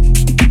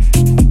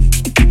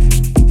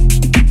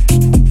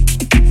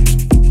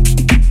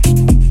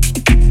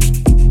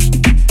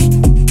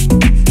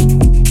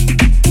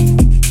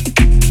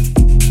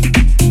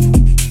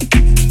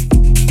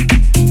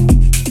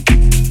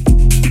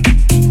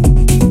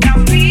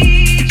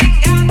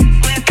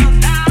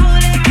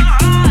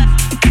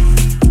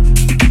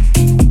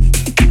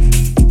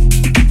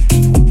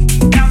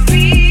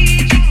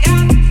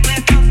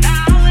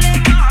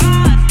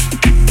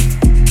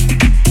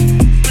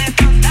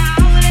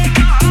 Without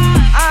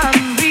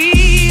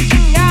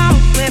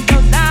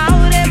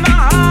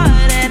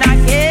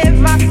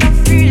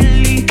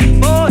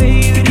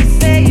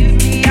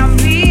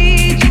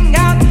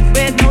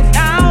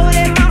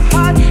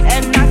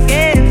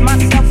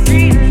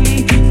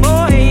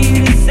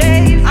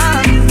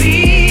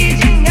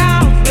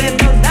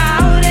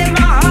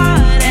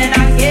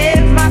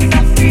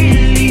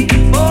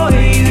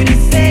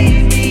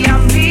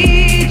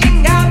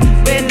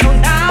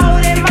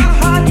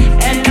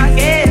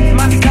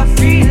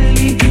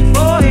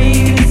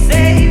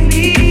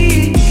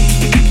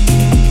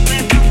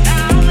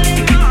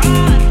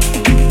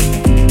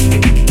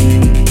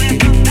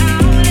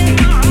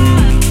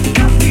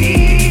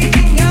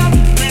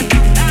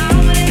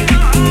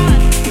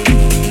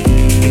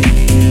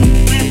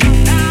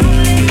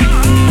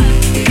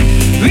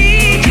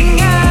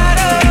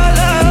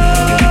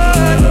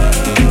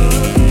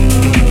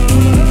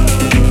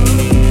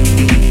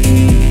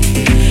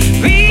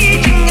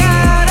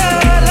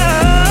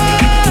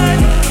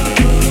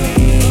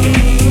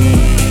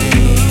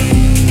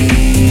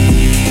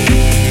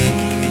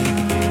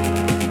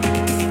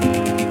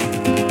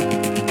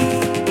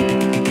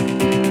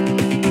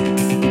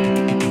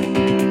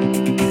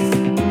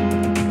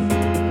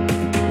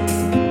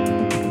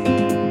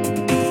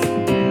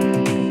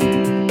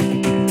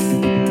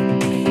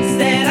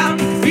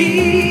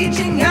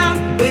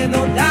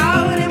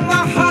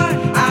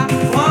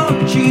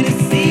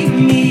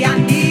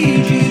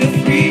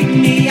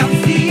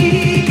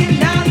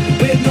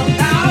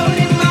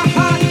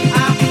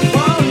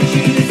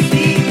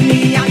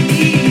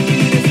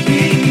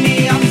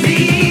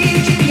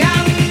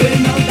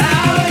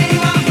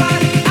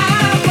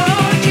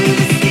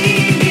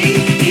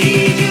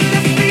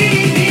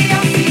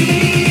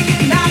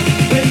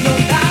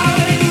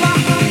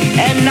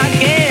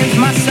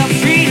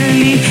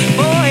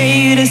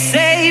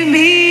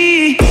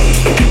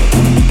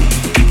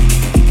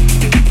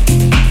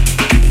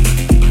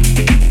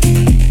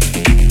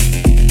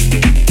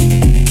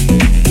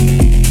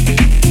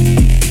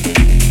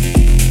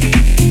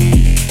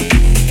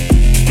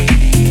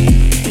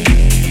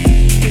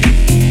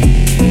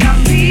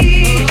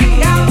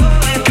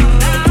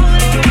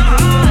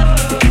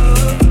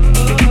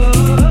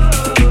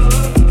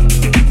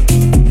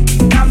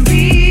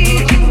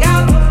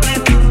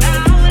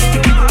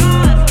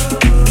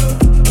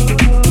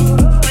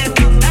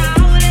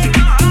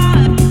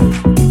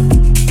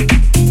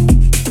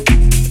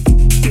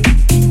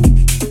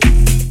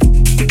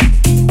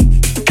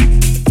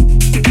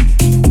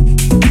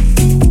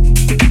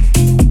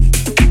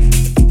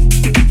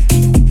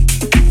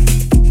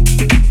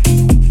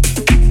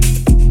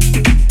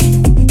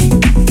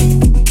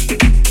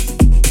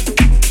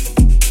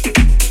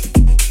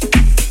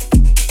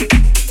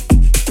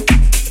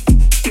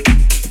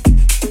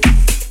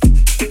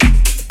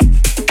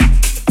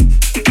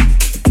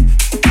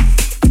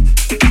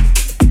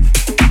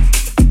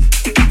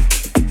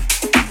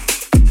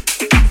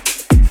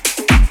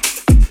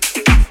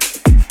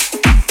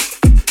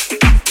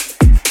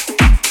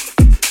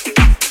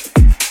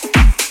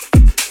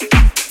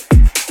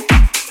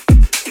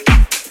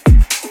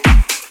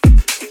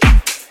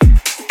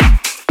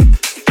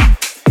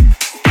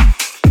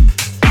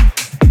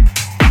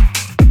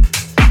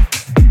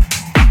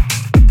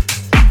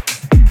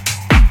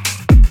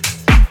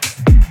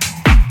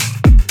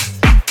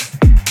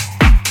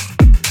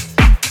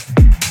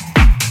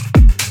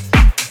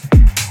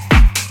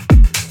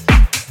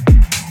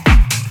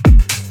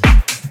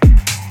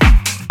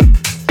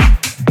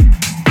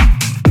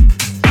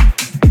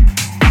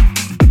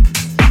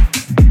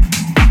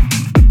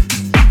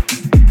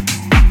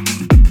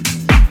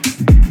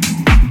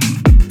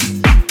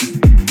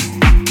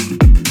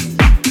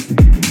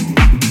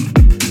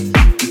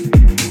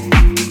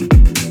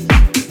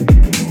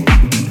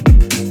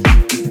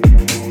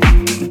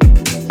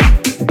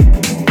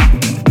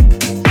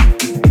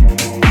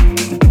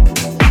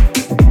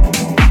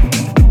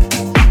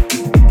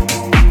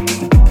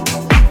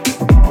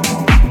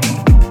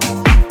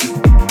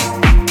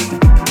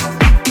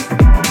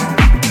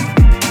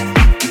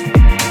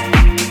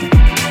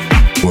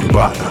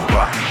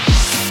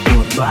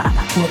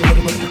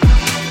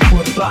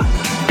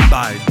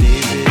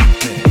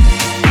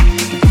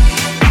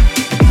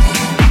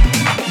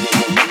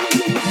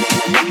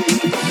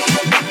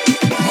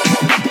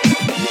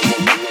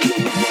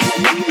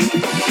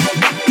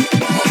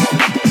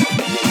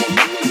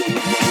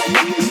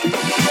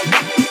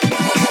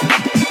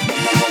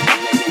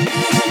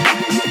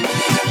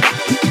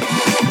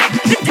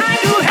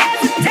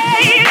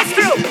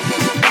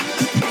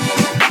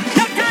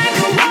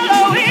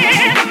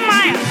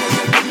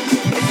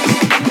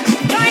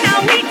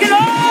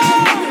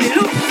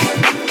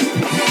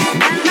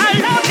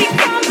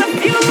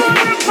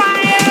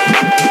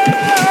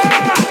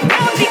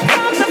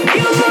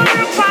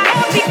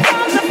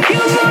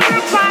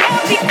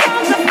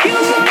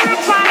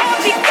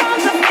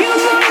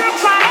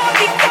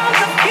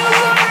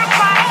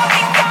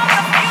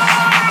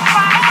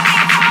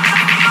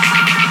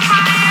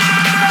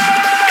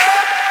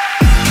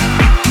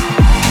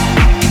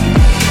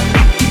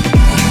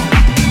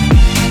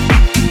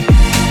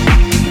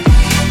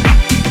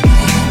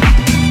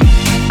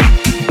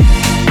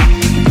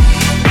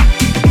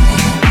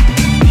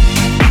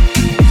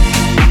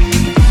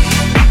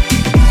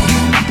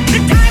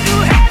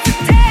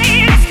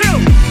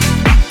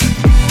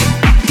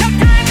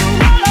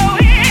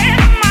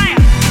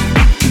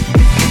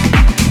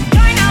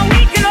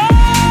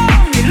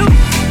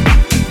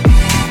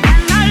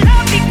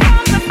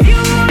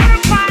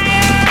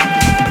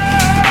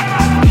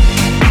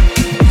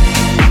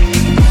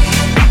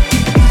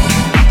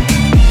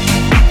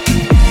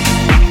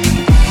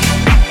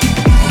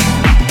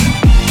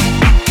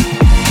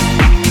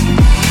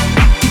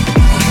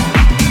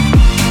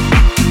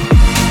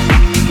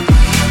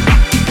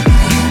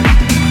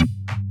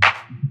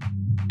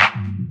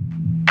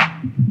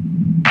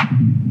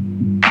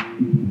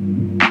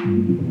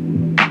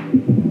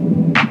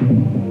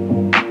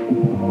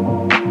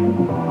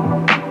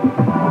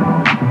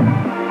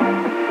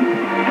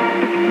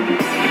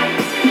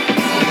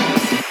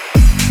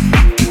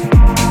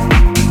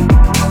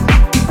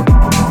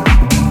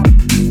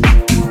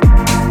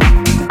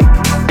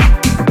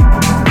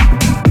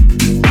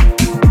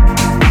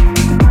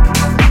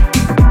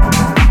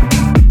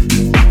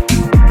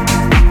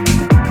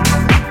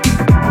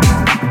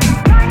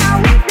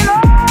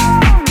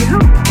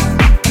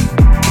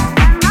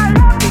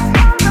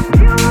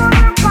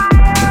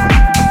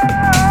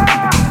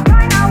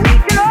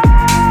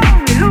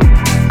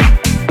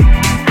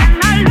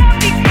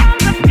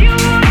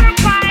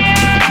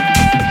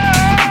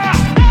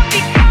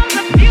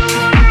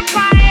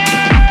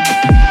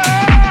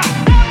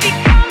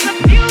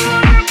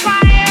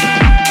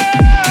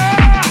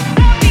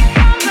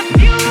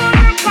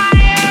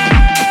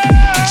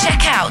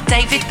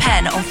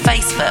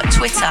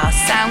Twitter,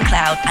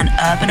 SoundCloud, and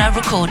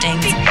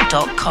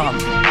urbanarecordings.com.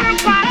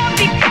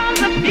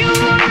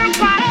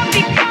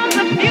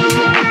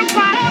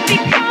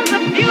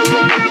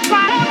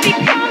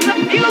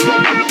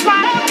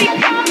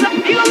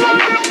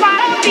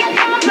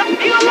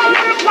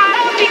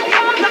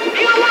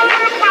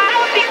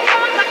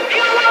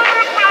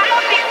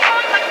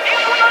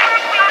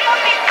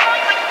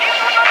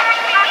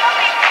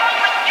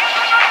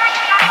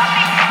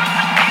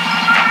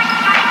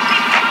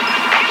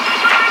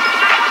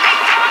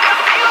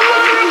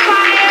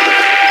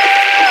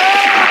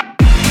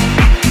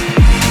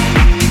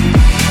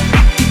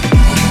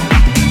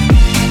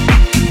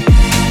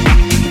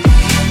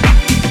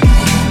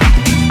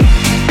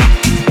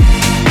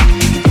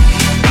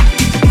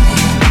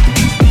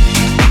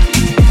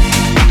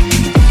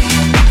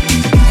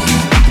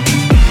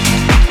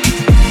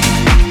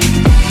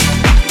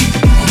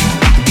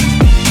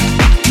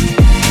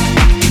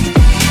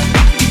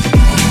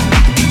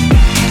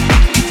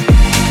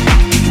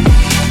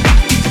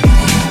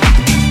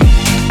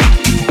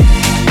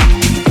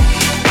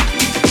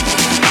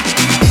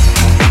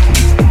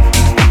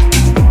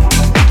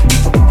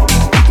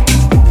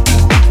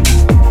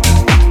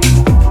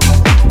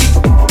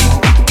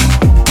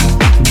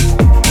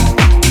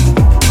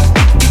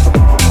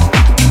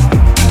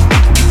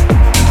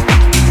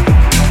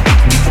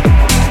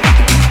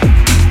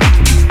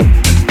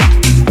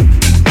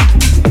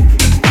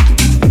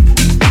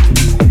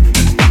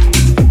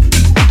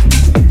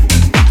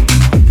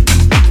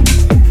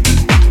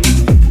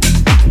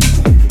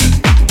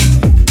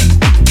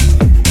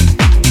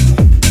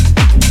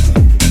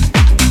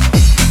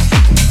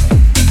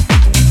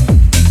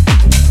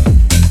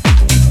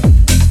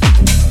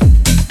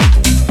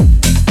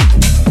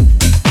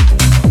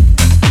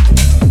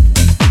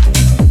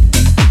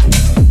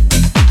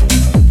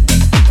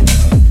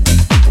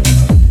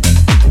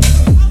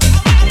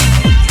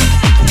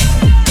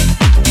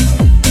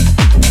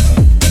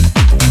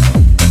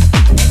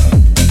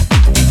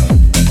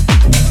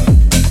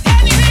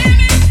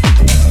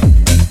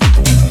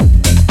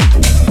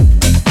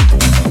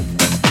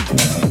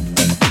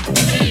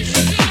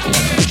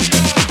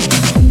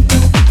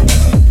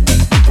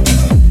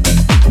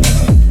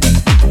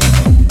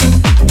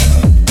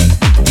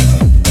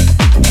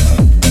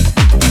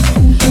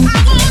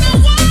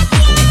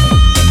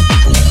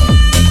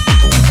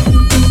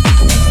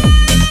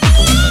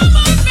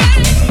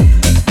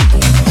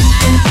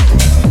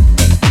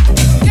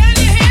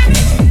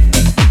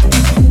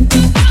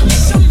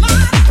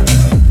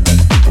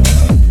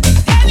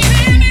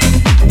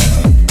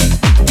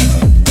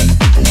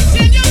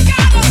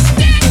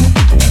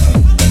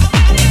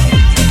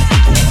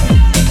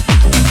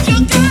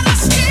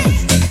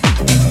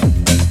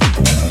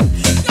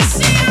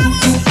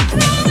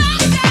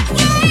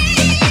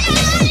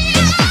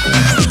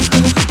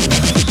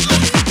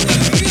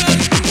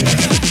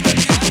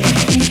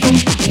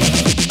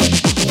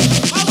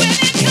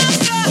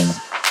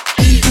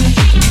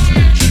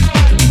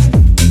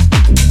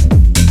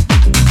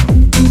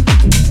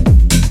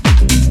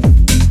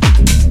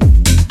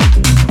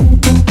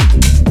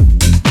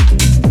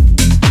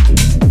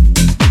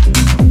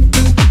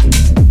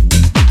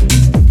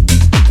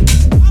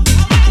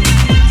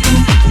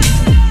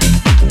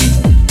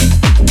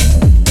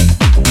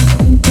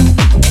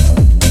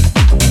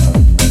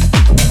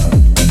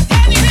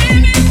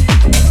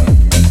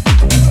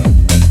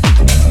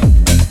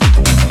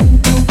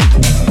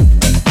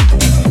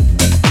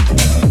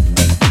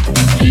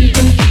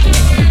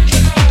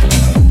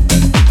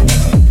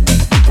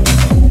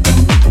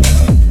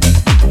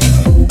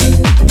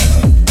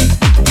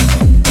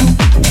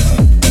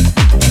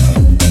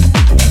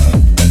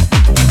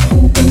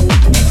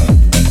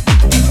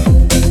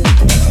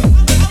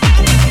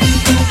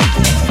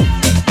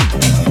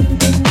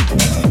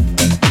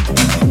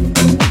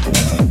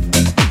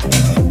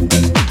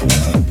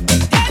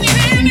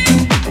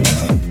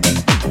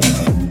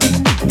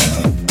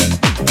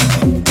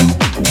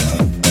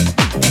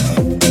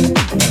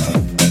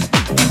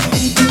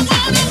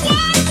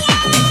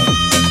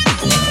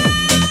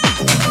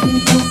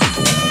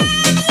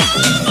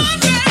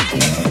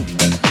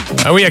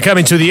 And we are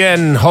coming to the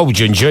end. Hope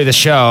you enjoy the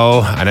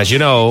show. And as you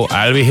know,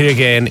 I'll be here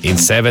again in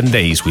 7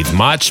 days with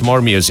much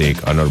more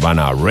music on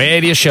Urbana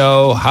Radio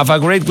Show. Have a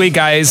great week,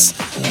 guys.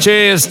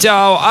 Cheers,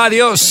 ciao,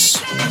 adios.